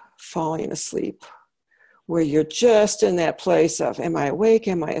up, falling asleep, where you're just in that place of, am I awake,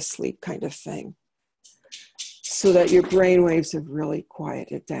 am I asleep kind of thing. So that your brain waves have really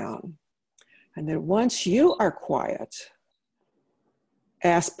quieted down. And then once you are quiet,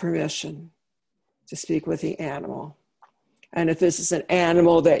 ask permission to speak with the animal. And if this is an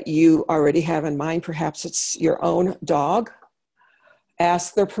animal that you already have in mind, perhaps it's your own dog,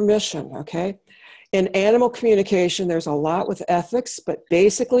 ask their permission, okay? In animal communication, there's a lot with ethics, but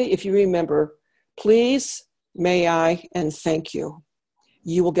basically, if you remember, please, may I, and thank you,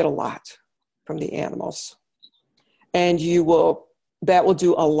 you will get a lot from the animals. And that will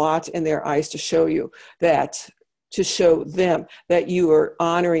do a lot in their eyes to show them that you are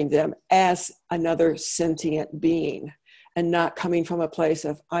honoring them as another sentient being and not coming from a place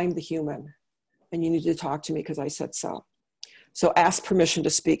of, I'm the human and you need to talk to me because I said so. So ask permission to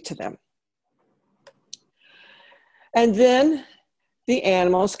speak to them. And then the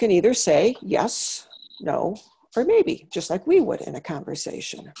animals can either say yes, no, or maybe, just like we would in a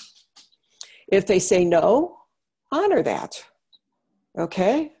conversation. If they say no, honor that,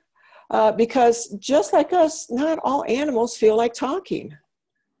 okay? Because just like us, not all animals feel like talking.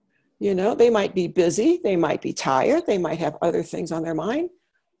 You know, they might be busy, they might be tired, they might have other things on their mind.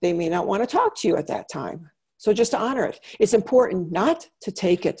 They may not want to talk to you at that time. So just to honor it. It's important not to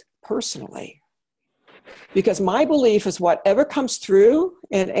take it personally. Because my belief is whatever comes through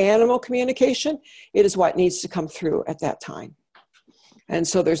in animal communication, it is what needs to come through at that time. And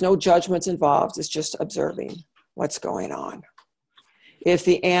so there's no judgments involved, it's just observing what's going on. If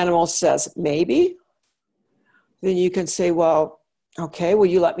the animal says maybe, then you can say, well, okay, will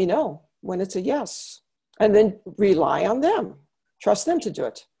you let me know when it's a yes? And then rely on them. Trust them to do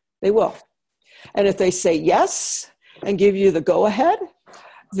it. They will. And if they say yes and give you the go-ahead,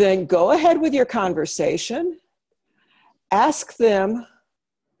 then go ahead with your conversation. Ask them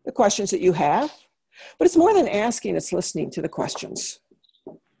the questions that you have. But it's more than asking, it's listening to the questions.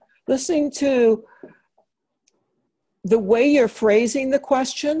 Listening to the way you're phrasing the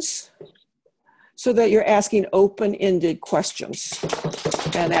questions so that you're asking open-ended questions.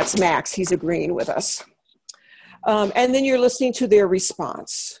 And that's Max, he's agreeing with us. And then you're listening to their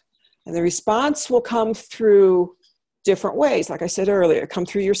response. And the response will come through different ways. Like I said earlier, come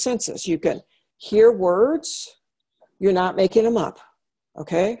through your senses. You can hear words, You're not making them up,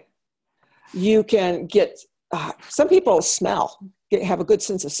 okay? You can get, some people have a good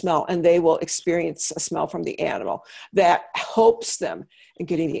sense of smell, and they will experience a smell from the animal that helps them in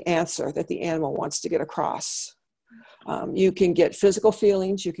getting the answer that the animal wants to get across. You can get physical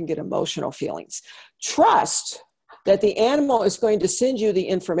feelings, you can get emotional feelings. Trust that the animal is going to send you the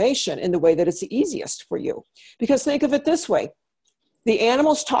information in the way that it's the easiest for you. Because think of it this way. The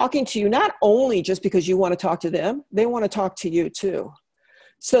animal's talking to you not only just because you want to talk to them, they want to talk to you too.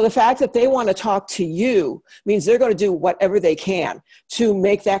 So the fact that they want to talk to you means they're going to do whatever they can to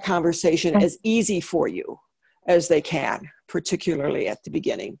make that conversation as easy for you as they can, particularly at the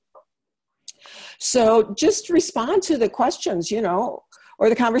beginning. So just respond to the questions, or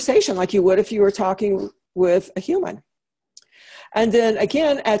the conversation like you would if you were talking with a human. And then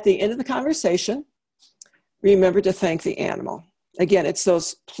again, at the end of the conversation, remember to thank the animal. Again, it's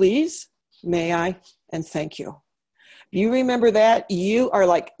those please, may I, and thank you. You remember that, you are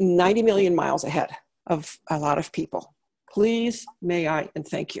like 90 million miles ahead of a lot of people. Please, may I, and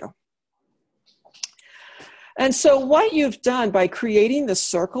thank you. And so what you've done by creating the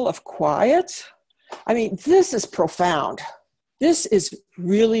circle of quiet, I mean, this is profound. This is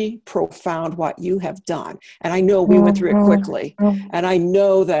really profound what you have done. And I know we went through it quickly. And I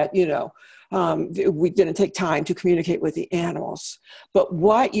know that, we didn't take time to communicate with the animals. But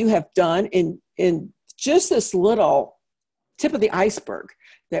what you have done in just this little tip of the iceberg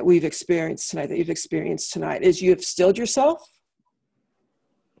that you've experienced tonight, is you have stilled yourself.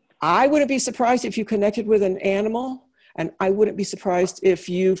 I wouldn't be surprised if you connected with an animal, and I wouldn't be surprised if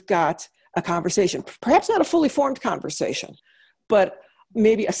you've got a conversation, perhaps not a fully formed conversation, but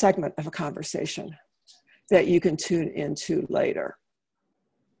maybe a segment of a conversation that you can tune into later.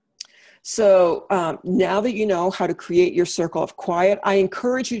 So now that you know how to create your circle of quiet, I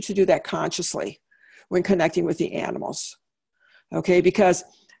encourage you to do that consciously when connecting with the animals. Okay, because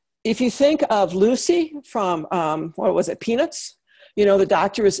if you think of Lucy from, Peanuts? The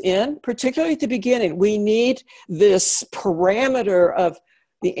doctor is in, particularly at the beginning, we need this parameter of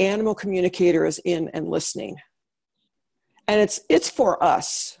the animal communicator is in and listening. And it's for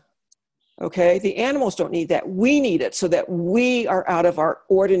us, okay? The animals don't need that. We need it so that we are out of our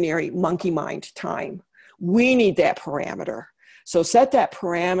ordinary monkey mind time. We need that parameter. So set that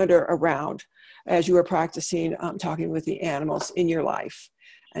parameter around as you are practicing talking with the animals in your life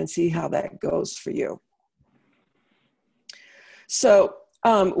and see how that goes for you. So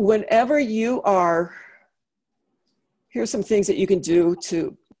whenever you are, here's some things that you can do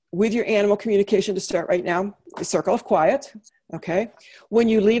with your animal communication to start right now. The circle of quiet, okay? When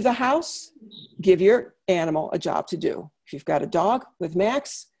you leave the house, give your animal a job to do. If you've got a dog with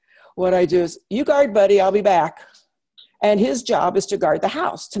Max, what I do is, you guard, buddy, I'll be back. And his job is to guard the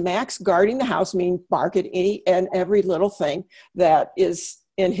house. To Max, guarding the house means bark at any and every little thing that is,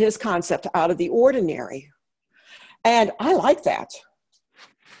 in his concept, out of the ordinary. And I like that.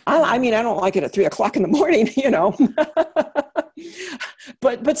 I mean, I don't like it at 3 o'clock in the morning,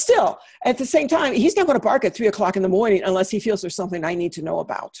 but still, at the same time, he's not going to bark at 3 o'clock in the morning unless he feels there's something I need to know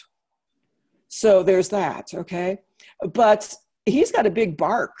about. So there's that, okay? But he's got a big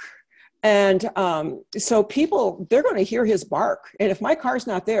bark. And so people, they're going to hear his bark. And if my car's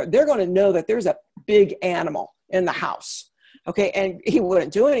not there, they're going to know that there's a big animal in the house. Okay, and he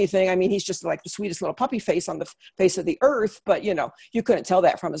wouldn't do anything. I mean, he's just like the sweetest little puppy face on the face of the earth, but you couldn't tell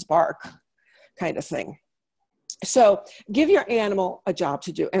that from his bark, kind of thing. So give your animal a job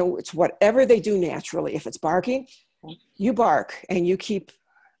to do, and it's whatever they do naturally. If it's barking, you bark and you keep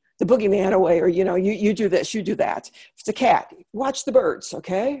the boogeyman away, or you do this, you do that. If it's a cat, watch the birds,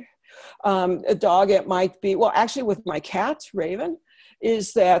 okay? A dog, it might be, well, actually with my cat, Raven,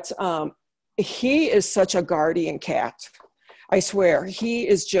 is that he is such a guardian cat. I swear, he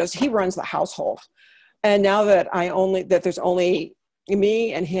runs the household. And now that there's only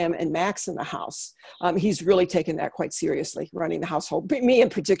me and him and Max in the house, he's really taken that quite seriously, running the household, me in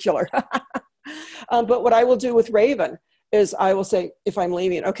particular. But what I will do with Raven is I will say, if I'm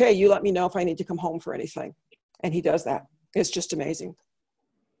leaving, okay, you let me know if I need to come home for anything. And he does that. It's just amazing.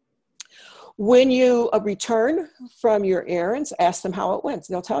 When you return from your errands, ask them how it went.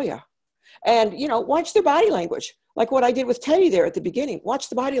 They'll tell you. And, watch their body language. Like what I did with Teddy there at the beginning. Watch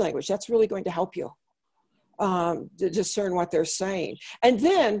the body language. That's really going to help you to discern what they're saying. And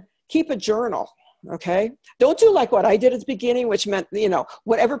then keep a journal, okay? Don't do like what I did at the beginning, which meant,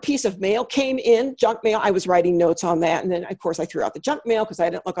 whatever piece of mail came in, junk mail, I was writing notes on that. And then, of course, I threw out the junk mail because I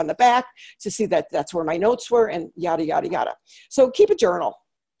didn't look on the back to see that that's where my notes were and yada, yada, yada. So keep a journal.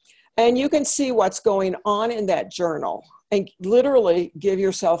 And you can see what's going on in that journal and literally give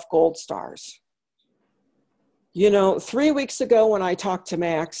yourself gold stars. You know, 3 weeks ago when I talked to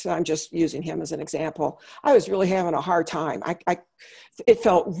Max, I'm just using him as an example, I was really having a hard time. It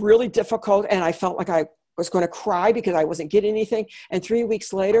felt really difficult, and I felt like I was going to cry because I wasn't getting anything. And 3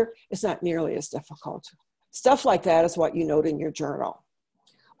 weeks later, it's not nearly as difficult. Stuff like that is what you note in your journal.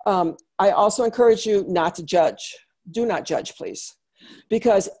 I also encourage you not to judge. Do not judge, please.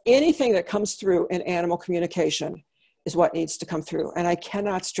 Because anything that comes through in animal communication is what needs to come through. And I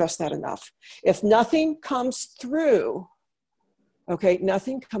cannot stress that enough. If nothing comes through, okay,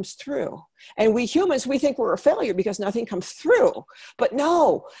 nothing comes through. And we humans, we think we're a failure because nothing comes through. But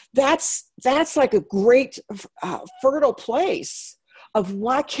no, that's like a great fertile place of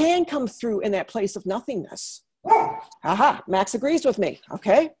what can come through in that place of nothingness. Aha, Max agrees with me,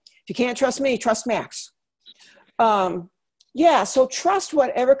 okay? If you can't trust me, trust Max. Yeah, so trust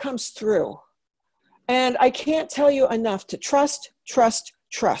whatever comes through. And I can't tell you enough to trust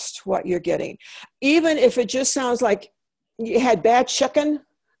what you're getting. Even if it just sounds like you had bad chicken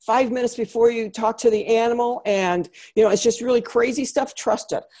 5 minutes before you talk to the animal and, you know, it's just really crazy stuff,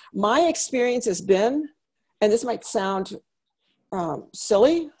 trust it. My experience has been, and this might sound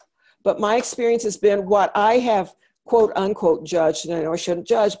silly, but my experience has been what I have quote unquote judged, and I know I shouldn't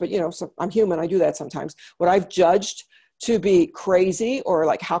judge, but you know, so I'm human, I do that sometimes. What I've judged to be crazy, or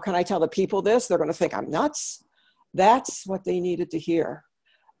like, how can I tell the people this? They're going to think I'm nuts. That's what they needed to hear.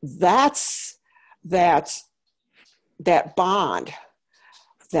 That's that bond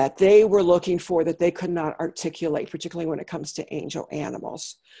that they were looking for that they could not articulate, particularly when it comes to angel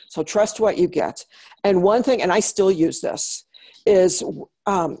animals. So trust what you get. And one thing, and I still use this, is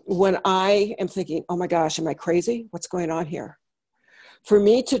when I am thinking, oh my gosh, am I crazy? What's going on here? For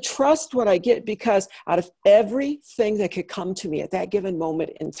me to trust what I get, because out of everything that could come to me at that given moment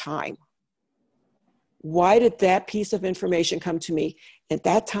in time, why did that piece of information come to me at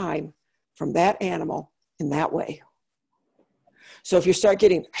that time from that animal in that way? So if you start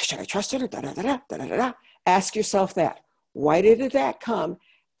getting, should I trust it or da-da-da-da, ask yourself that. Why did that come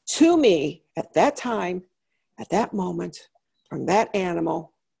to me at that time, at that moment, from that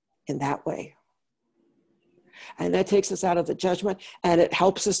animal in that way? And that takes us out of the judgment, and it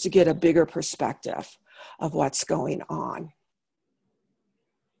helps us to get a bigger perspective of what's going on.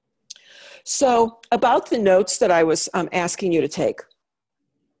 So about the notes that I was asking you to take.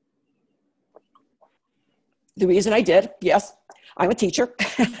 The reason I did, yes, I'm a teacher.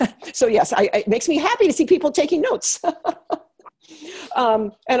 So yes, it makes me happy to see people taking notes.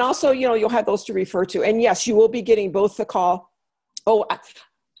 And also, you know, you'll have those to refer to. And yes, you will be getting both the call. Oh,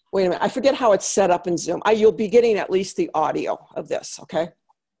 wait a minute. I forget how it's set up in Zoom. You'll be getting at least the audio of this, okay?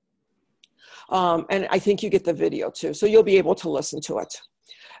 And I think you get the video too. So you'll be able to listen to it.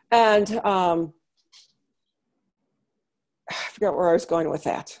 And I forgot where I was going with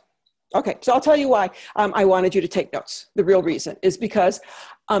that. Okay, so I'll tell you why I wanted you to take notes. The real reason is because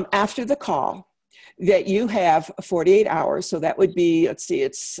after the call that you have 48 hours, so that would be, let's see,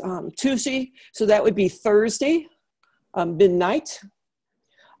 it's Tuesday, so that would be Thursday, midnight,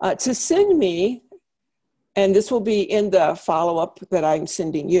 to send me, and this will be in the follow-up that I'm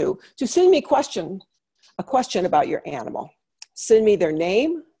sending you, to send me a question about your animal. Send me their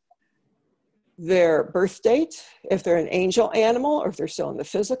name, their birth date, if they're an angel animal or if they're still in the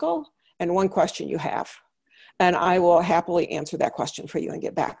physical, and one question you have. And I will happily answer that question for you and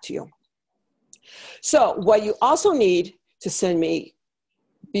get back to you. So what you also need to send me,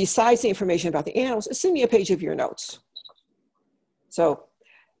 besides the information about the animals, is send me a page of your notes. So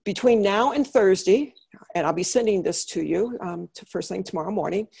between now and Thursday, and I'll be sending this to you first thing tomorrow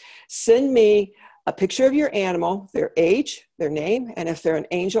morning, send me a picture of your animal, their age, their name, and if they're an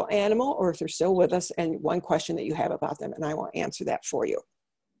angel animal or if they're still with us, and one question that you have about them, and I will answer that for you.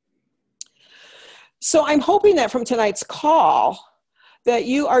 So I'm hoping that from tonight's call that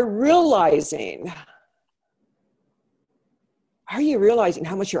you are realizing, how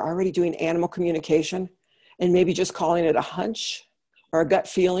much you're already doing animal communication and maybe just calling it a hunch or a gut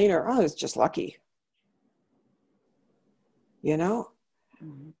feeling or, oh, it's just lucky. You know?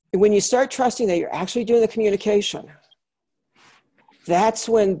 Mm-hmm. When you start trusting that you're actually doing the communication, that's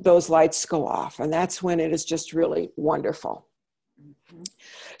when those lights go off, and that's when it is just really wonderful. Mm-hmm.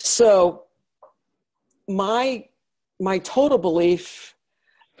 So my total belief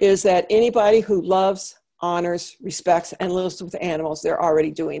is that anybody who loves, honors, respects, and lives with animals, they're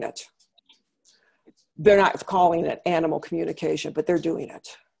already doing it. They're not calling it animal communication, but they're doing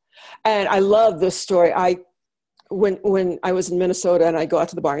it. And I love this story. When I was in Minnesota and I go out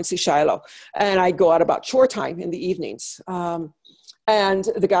to the bar and see Shiloh, and I go out about chore time in the evenings. And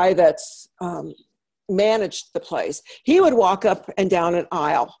the guy that's managed the place. He would walk up and down an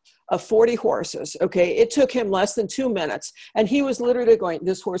aisle of 40 horses. Okay. It took him less than 2 minutes. And he was literally going,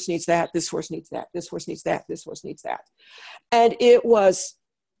 this horse needs that. This horse needs that. This horse needs that. This horse needs that. And it was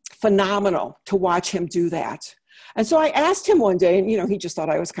phenomenal to watch him do that. And so I asked him one day, and, he just thought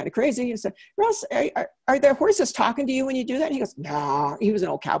I was kind of crazy. He said, Russ, are the horses talking to you when you do that? And he goes, no. He was an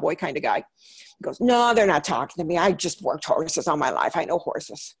old cowboy kind of guy. He goes, no, they're not talking to me. I just worked horses all my life. I know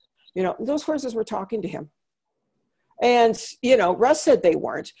horses. Those horses were talking to him. And, Russ said they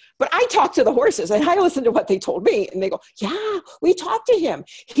weren't. But I talked to the horses, and I listened to what they told me. And they go, yeah, we talked to him.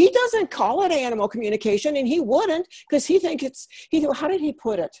 He doesn't call it animal communication, and he wouldn't, because how did he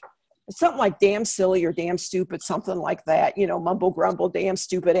put it? Something like damn silly or damn stupid, something like that, mumble grumble, damn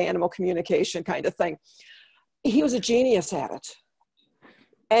stupid animal communication kind of thing. He was a genius at it.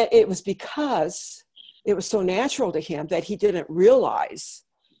 And it was because it was so natural to him that he didn't realize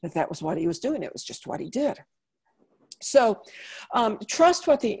that was what he was doing. It was just what he did. So trust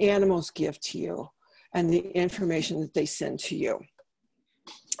what the animals give to you and the information that they send to you.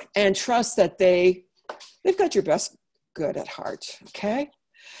 And trust that they've got your best good at heart, okay?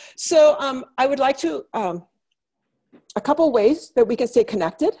 So I would like to, a couple of ways that we can stay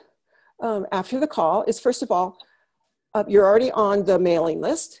connected after the call is, first of all, you're already on the mailing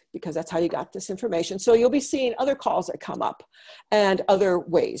list because that's how you got this information. So you'll be seeing other calls that come up and other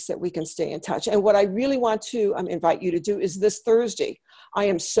ways that we can stay in touch. And what I really want to invite you to do is this Thursday. I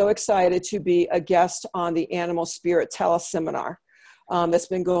am so excited to be a guest on the Animal Spirit teleseminar. That's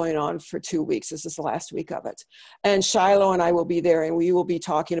been going on for 2 weeks. This is the last week of it. And Shiloh and I will be there, and we will be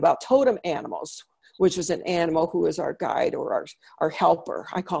talking about totem animals, which is an animal who is our guide or our helper.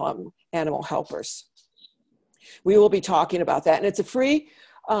 I call them animal helpers. We will be talking about that. And it's a free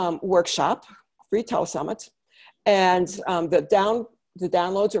workshop, free telesummit. And the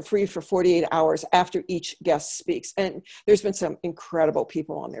downloads are free for 48 hours after each guest speaks. And there's been some incredible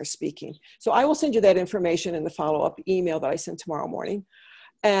people on there speaking. So I will send you that information in the follow-up email that I send tomorrow morning.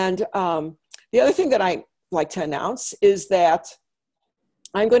 And the other thing that I like to announce is that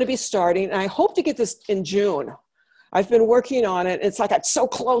I'm going to be starting, and I hope to get this in June. I've been working on it. It's like it's so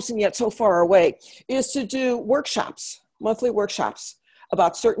close and yet so far away, is to do workshops, monthly workshops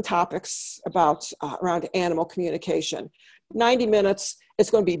about certain topics around animal communication. 90 minutes, it's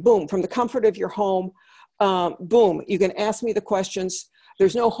going to be boom, from the comfort of your home, boom, you can ask me the questions.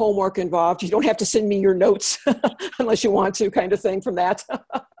 There's no homework involved. You don't have to send me your notes unless you want to, kind of thing from that.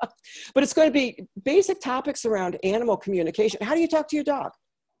 But it's going to be basic topics around animal communication. How do you talk to your dog?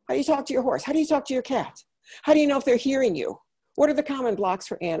 How do you talk to your horse? How do you talk to your cat? How do you know if they're hearing you? What are the common blocks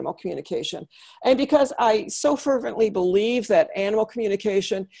for animal communication? And because I so fervently believe that animal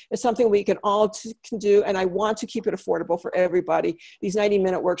communication is something we can do, and I want to keep it affordable for everybody, these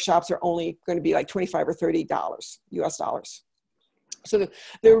 90-minute workshops are only going to be like $25 or $30 US dollars. So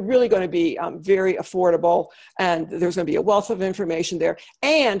they're really going to be very affordable, and there's going to be a wealth of information there,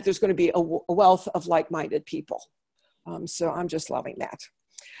 and there's going to be a wealth of like-minded people. So I'm just loving that.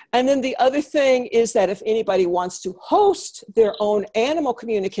 And then the other thing is that if anybody wants to host their own animal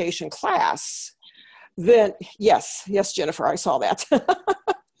communication class, then yes, Jennifer, I saw that.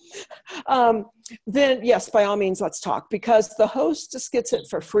 Then yes, by all means, let's talk, because the host just gets it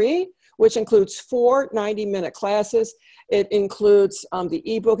for free, which includes 4 90-minute classes. It includes the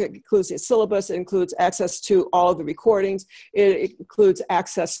ebook, it includes the syllabus, it includes access to all of the recordings, it includes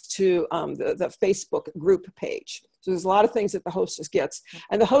access to the Facebook group page. So there's a lot of things that the hostess gets.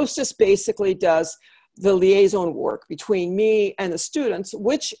 And the hostess basically does the liaison work between me and the students,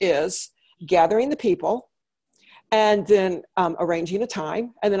 which is gathering the people and then arranging a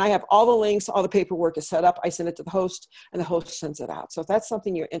time. And then I have all the links, all the paperwork is set up. I send it to the host, and the host sends it out. So if that's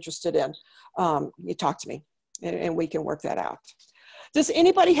something you're interested in, you talk to me, and we can work that out. Does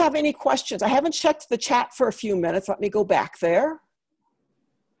anybody have any questions? I haven't checked the chat for a few minutes. Let me go back there.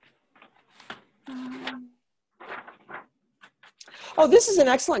 Oh, this is an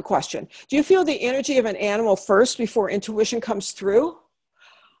excellent question. Do you feel the energy of an animal first before intuition comes through?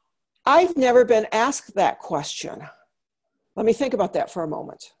 I've never been asked that question. Let me think about that for a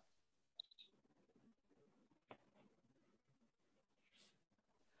moment.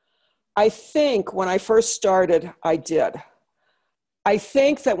 I think when I first started, I did. I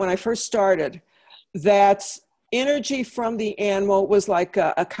think that when I first started, that energy from the animal was like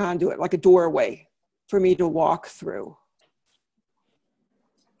a conduit, like a doorway for me to walk through.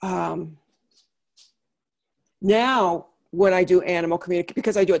 Now, when I do animal communication,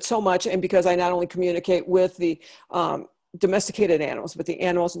 because I do it so much, and because I not only communicate with the domesticated animals, but the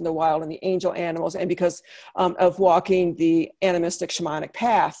animals in the wild and the angel animals. And because of walking the animistic shamanic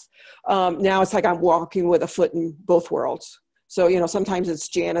path, now it's like I'm walking with a foot in both worlds. So, you know, sometimes it's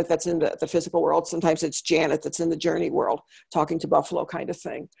Janet that's in the physical world. Sometimes it's Janet that's in the journey world, talking to Buffalo kind of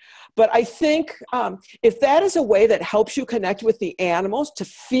thing. But I think if that is a way that helps you connect with the animals, to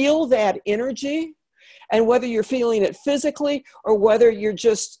feel that energy, and whether you're feeling it physically or whether you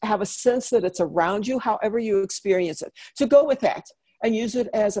just have a sense that it's around you, however you experience it, to go with that and use it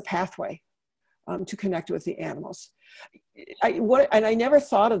as a pathway to connect with the animals. And I never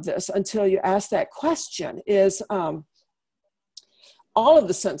thought of this until you asked that question, is all of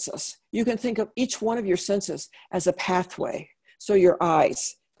the senses. You can think of each one of your senses as a pathway. So your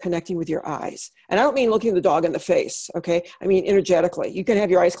eyes, connecting with your eyes. And I don't mean looking the dog in the face, okay? I mean energetically. You can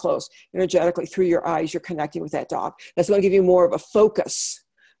have your eyes closed. Energetically, through your eyes, you're connecting with that dog. That's going to give you more of a focus,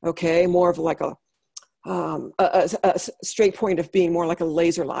 okay? More of like a straight point of being, more like a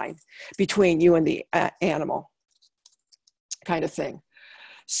laser line between you and the animal kind of thing.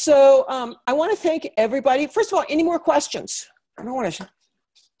 So I want to thank everybody. First of all, any more questions? I don't want to.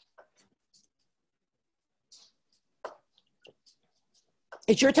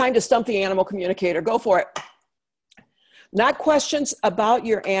 It's your time to stump the animal communicator. Go for it. Not questions about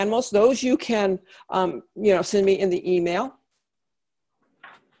your animals. Those you can, send me in the email.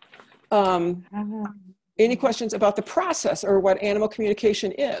 Any questions about the process or what animal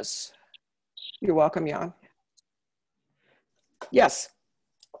communication is? You're welcome, Jan. Yes.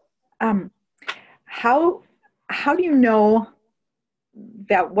 How do you know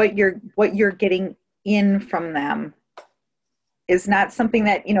that what you're getting in from them is not something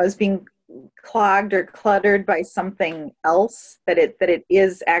that, you know, is being clogged or cluttered by something else, that it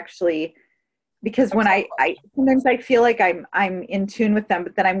is actually, because when I sometimes I feel like I'm in tune with them,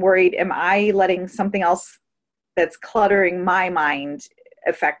 but then I'm worried, am I letting something else that's cluttering my mind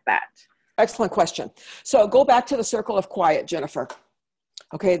affect that? Excellent question. So go back to the circle of quiet, Jennifer.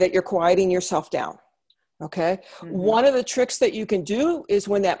 Okay, that you're quieting yourself down. Okay. Mm-hmm. One of the tricks that you can do is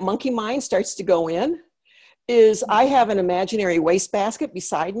when that monkey mind starts to go in, is I have an imaginary wastebasket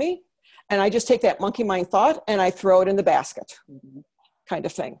beside me, and I just take that monkey mind thought and I throw it in the basket, kind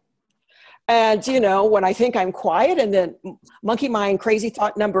of thing. And, you know, when I think I'm quiet and then monkey mind crazy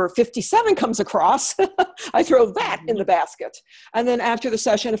thought number 57 comes across, I throw that in the basket. And then after the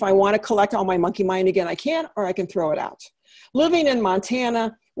session, if I want to collect all my monkey mind again, I can, or I can throw it out. Living in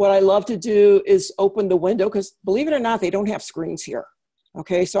Montana, what I love to do is open the window, because believe it or not, they don't have screens here.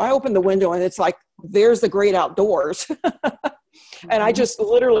 Okay, so I open the window and it's like, there's the great outdoors. And I just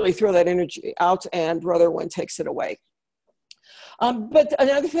literally throw that energy out and Brother Wind takes it away. But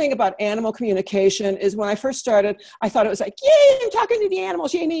another thing about animal communication is when I first started, I thought it was like, yay, I'm talking to the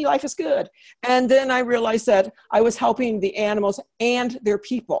animals, yay me, life is good. And then I realized that I was helping the animals and their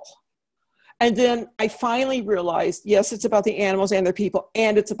people. And then I finally realized, yes, it's about the animals and their people,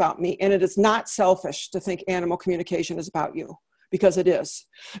 and it's about me. And it is not selfish to think animal communication is about you, because it is.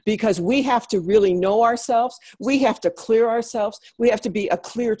 Because we have to really know ourselves. We have to clear ourselves. We have to be a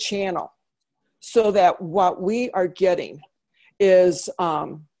clear channel so that what we are getting is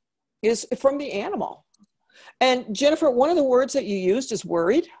from the animal. And Jennifer, one of the words that you used is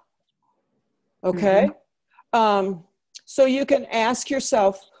worried. Okay. So you can ask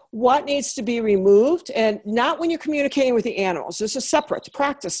yourself, what needs to be removed? And not when you're communicating with the animals. This is separate,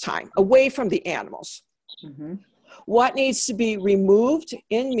 practice time, away from the animals. What needs to be removed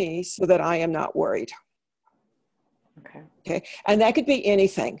in me so that I am not worried? Okay. And that could be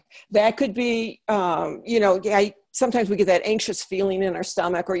anything. That could be, sometimes we get that anxious feeling in our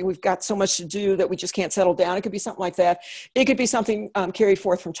stomach, or we've got so much to do that we just can't settle down. It could be something like that. It could be something carried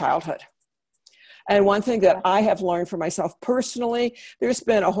forth from childhood. And one thing that I have learned for myself personally, there's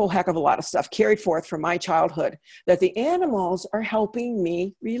been a whole heck of a lot of stuff carried forth from my childhood that the animals are helping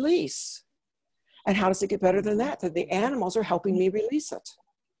me release. And how does it get better than that? That the animals are helping me release it.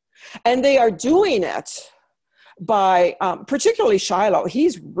 And they are doing it by, particularly Shiloh,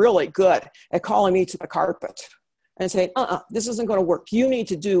 he's really good at calling me to the carpet and saying, this isn't going to work. You need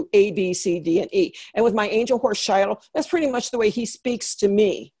to do A, B, C, D, and E. And with my angel horse Shiloh, that's pretty much the way he speaks to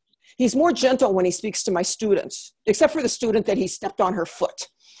me. He's more gentle when he speaks to my students, except for the student that he stepped on her foot,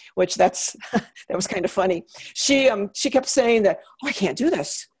 which that was kind of funny. She kept saying that, I can't do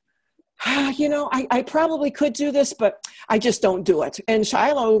this. I probably could do this, but I just don't do it. And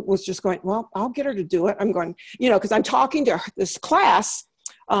Shiloh was just going, well, I'll get her to do it. I'm going, because I'm talking to this class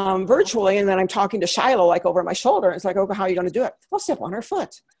virtually, and then I'm talking to Shiloh like over my shoulder. It's like, okay, how are you going to do it? I'll step on her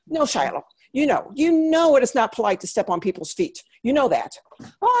foot. No, Shiloh, You know it is not polite to step on people's feet. You know that.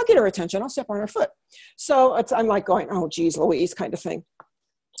 Oh, I'll get her attention. I'll step on her foot. So I'm like going, oh, geez, Louise, kind of thing.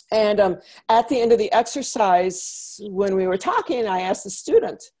 And at the end of the exercise, when we were talking, I asked the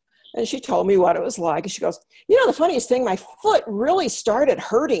student, and she told me what it was like. And she goes, the funniest thing, my foot really started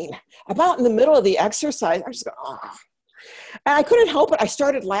hurting about in the middle of the exercise. I just go, oh. And I couldn't help it. I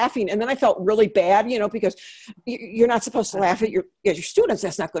started laughing, and then I felt really bad, because you're not supposed to laugh at your students.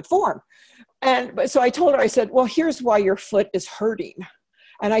 That's not good form. So I told her, I said, well, here's why your foot is hurting.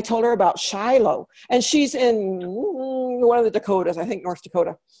 And I told her about Shiloh, and she's in one of the Dakotas, I think North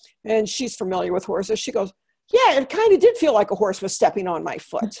Dakota, and she's familiar with horses. She goes, yeah, it kind of did feel like a horse was stepping on my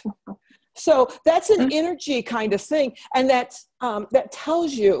foot. So that's an energy kind of thing, and that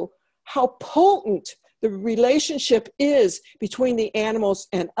tells you how potent the relationship is between the animals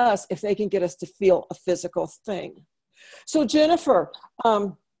and us if they can get us to feel a physical thing. So Jennifer,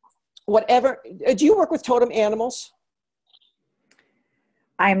 do you work with totem animals?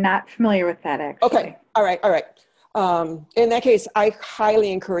 I'm not familiar with that, actually. Okay, all right. In that case, I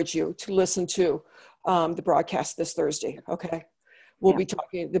highly encourage you to listen to the broadcast this Thursday, okay? We'll be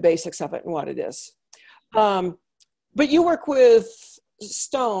talking the basics of it and what it is. But you work with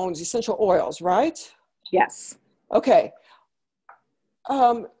stones, essential oils, right? Yes. Okay.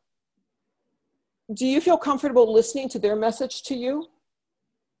 Do you feel comfortable listening to their message to you?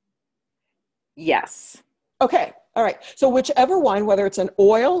 Yes. Okay. All right. So whichever one, whether it's an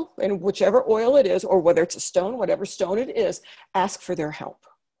oil, and whichever oil it is, or whether it's a stone, whatever stone it is, ask for their help.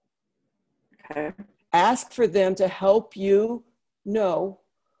 Okay. Ask for them to help you know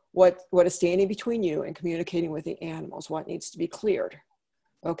what is standing between you and communicating with the animals, what needs to be cleared.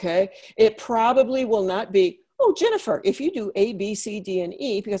 Okay. It probably will not be, oh, Jennifer, if you do A, B, C, D, and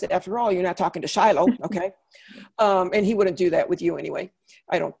E, because after all, you're not talking to Shiloh. Okay. And he wouldn't do that with you anyway.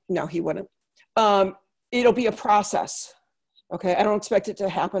 No, he wouldn't. It'll be a process. Okay. I don't expect it to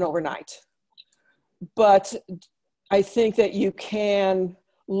happen overnight, but I think that you can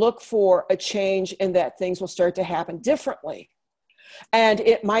look for a change in that things will start to happen differently. And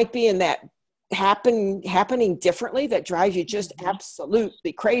it might be in that happening differently that drives you just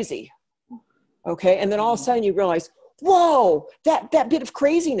absolutely crazy. Okay. And then all of a sudden you realize, whoa, that bit of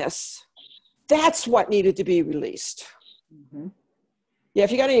craziness, that's what needed to be released. Mm-hmm. Yeah.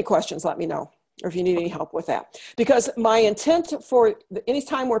 If you got any questions, let me know, or if you need any help with that, because my intent for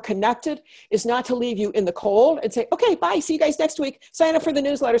anytime we're connected is not to leave you in the cold and say, okay, bye, see you guys next week, sign up for the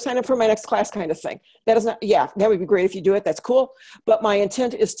newsletter, sign up for my next class kind of thing. That is not, yeah, that would be great if you do it. That's cool. But my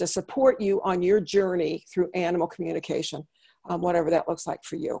intent is to support you on your journey through animal communication, whatever that looks like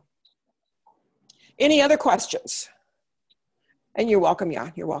for you. Any other questions? And you're welcome.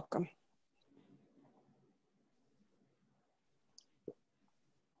 Yeah, you're welcome.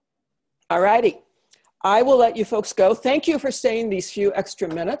 All righty. I will let you folks go. Thank you for staying these few extra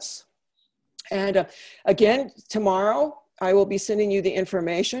minutes. And again, tomorrow I will be sending you the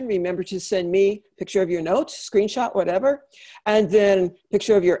information. Remember to send me a picture of your note, screenshot, whatever, and then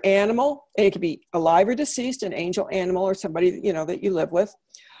picture of your animal. And it could be alive or deceased, an angel animal or somebody that you live with,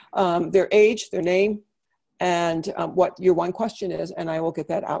 their age, their name, and what your one question is, and I will get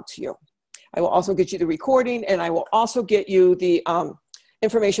that out to you. I will also get you the recording, and I will also get you the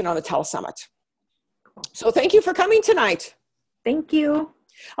information on the telesummit. So thank you for coming tonight. Thank you.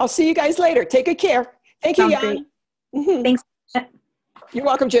 I'll see you guys later. Take good care. Thank you, Jan. Mm-hmm. Thanks. You're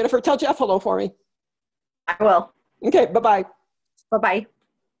welcome, Jennifer. Tell Jeff hello for me. I will. Okay, bye-bye. Bye-bye.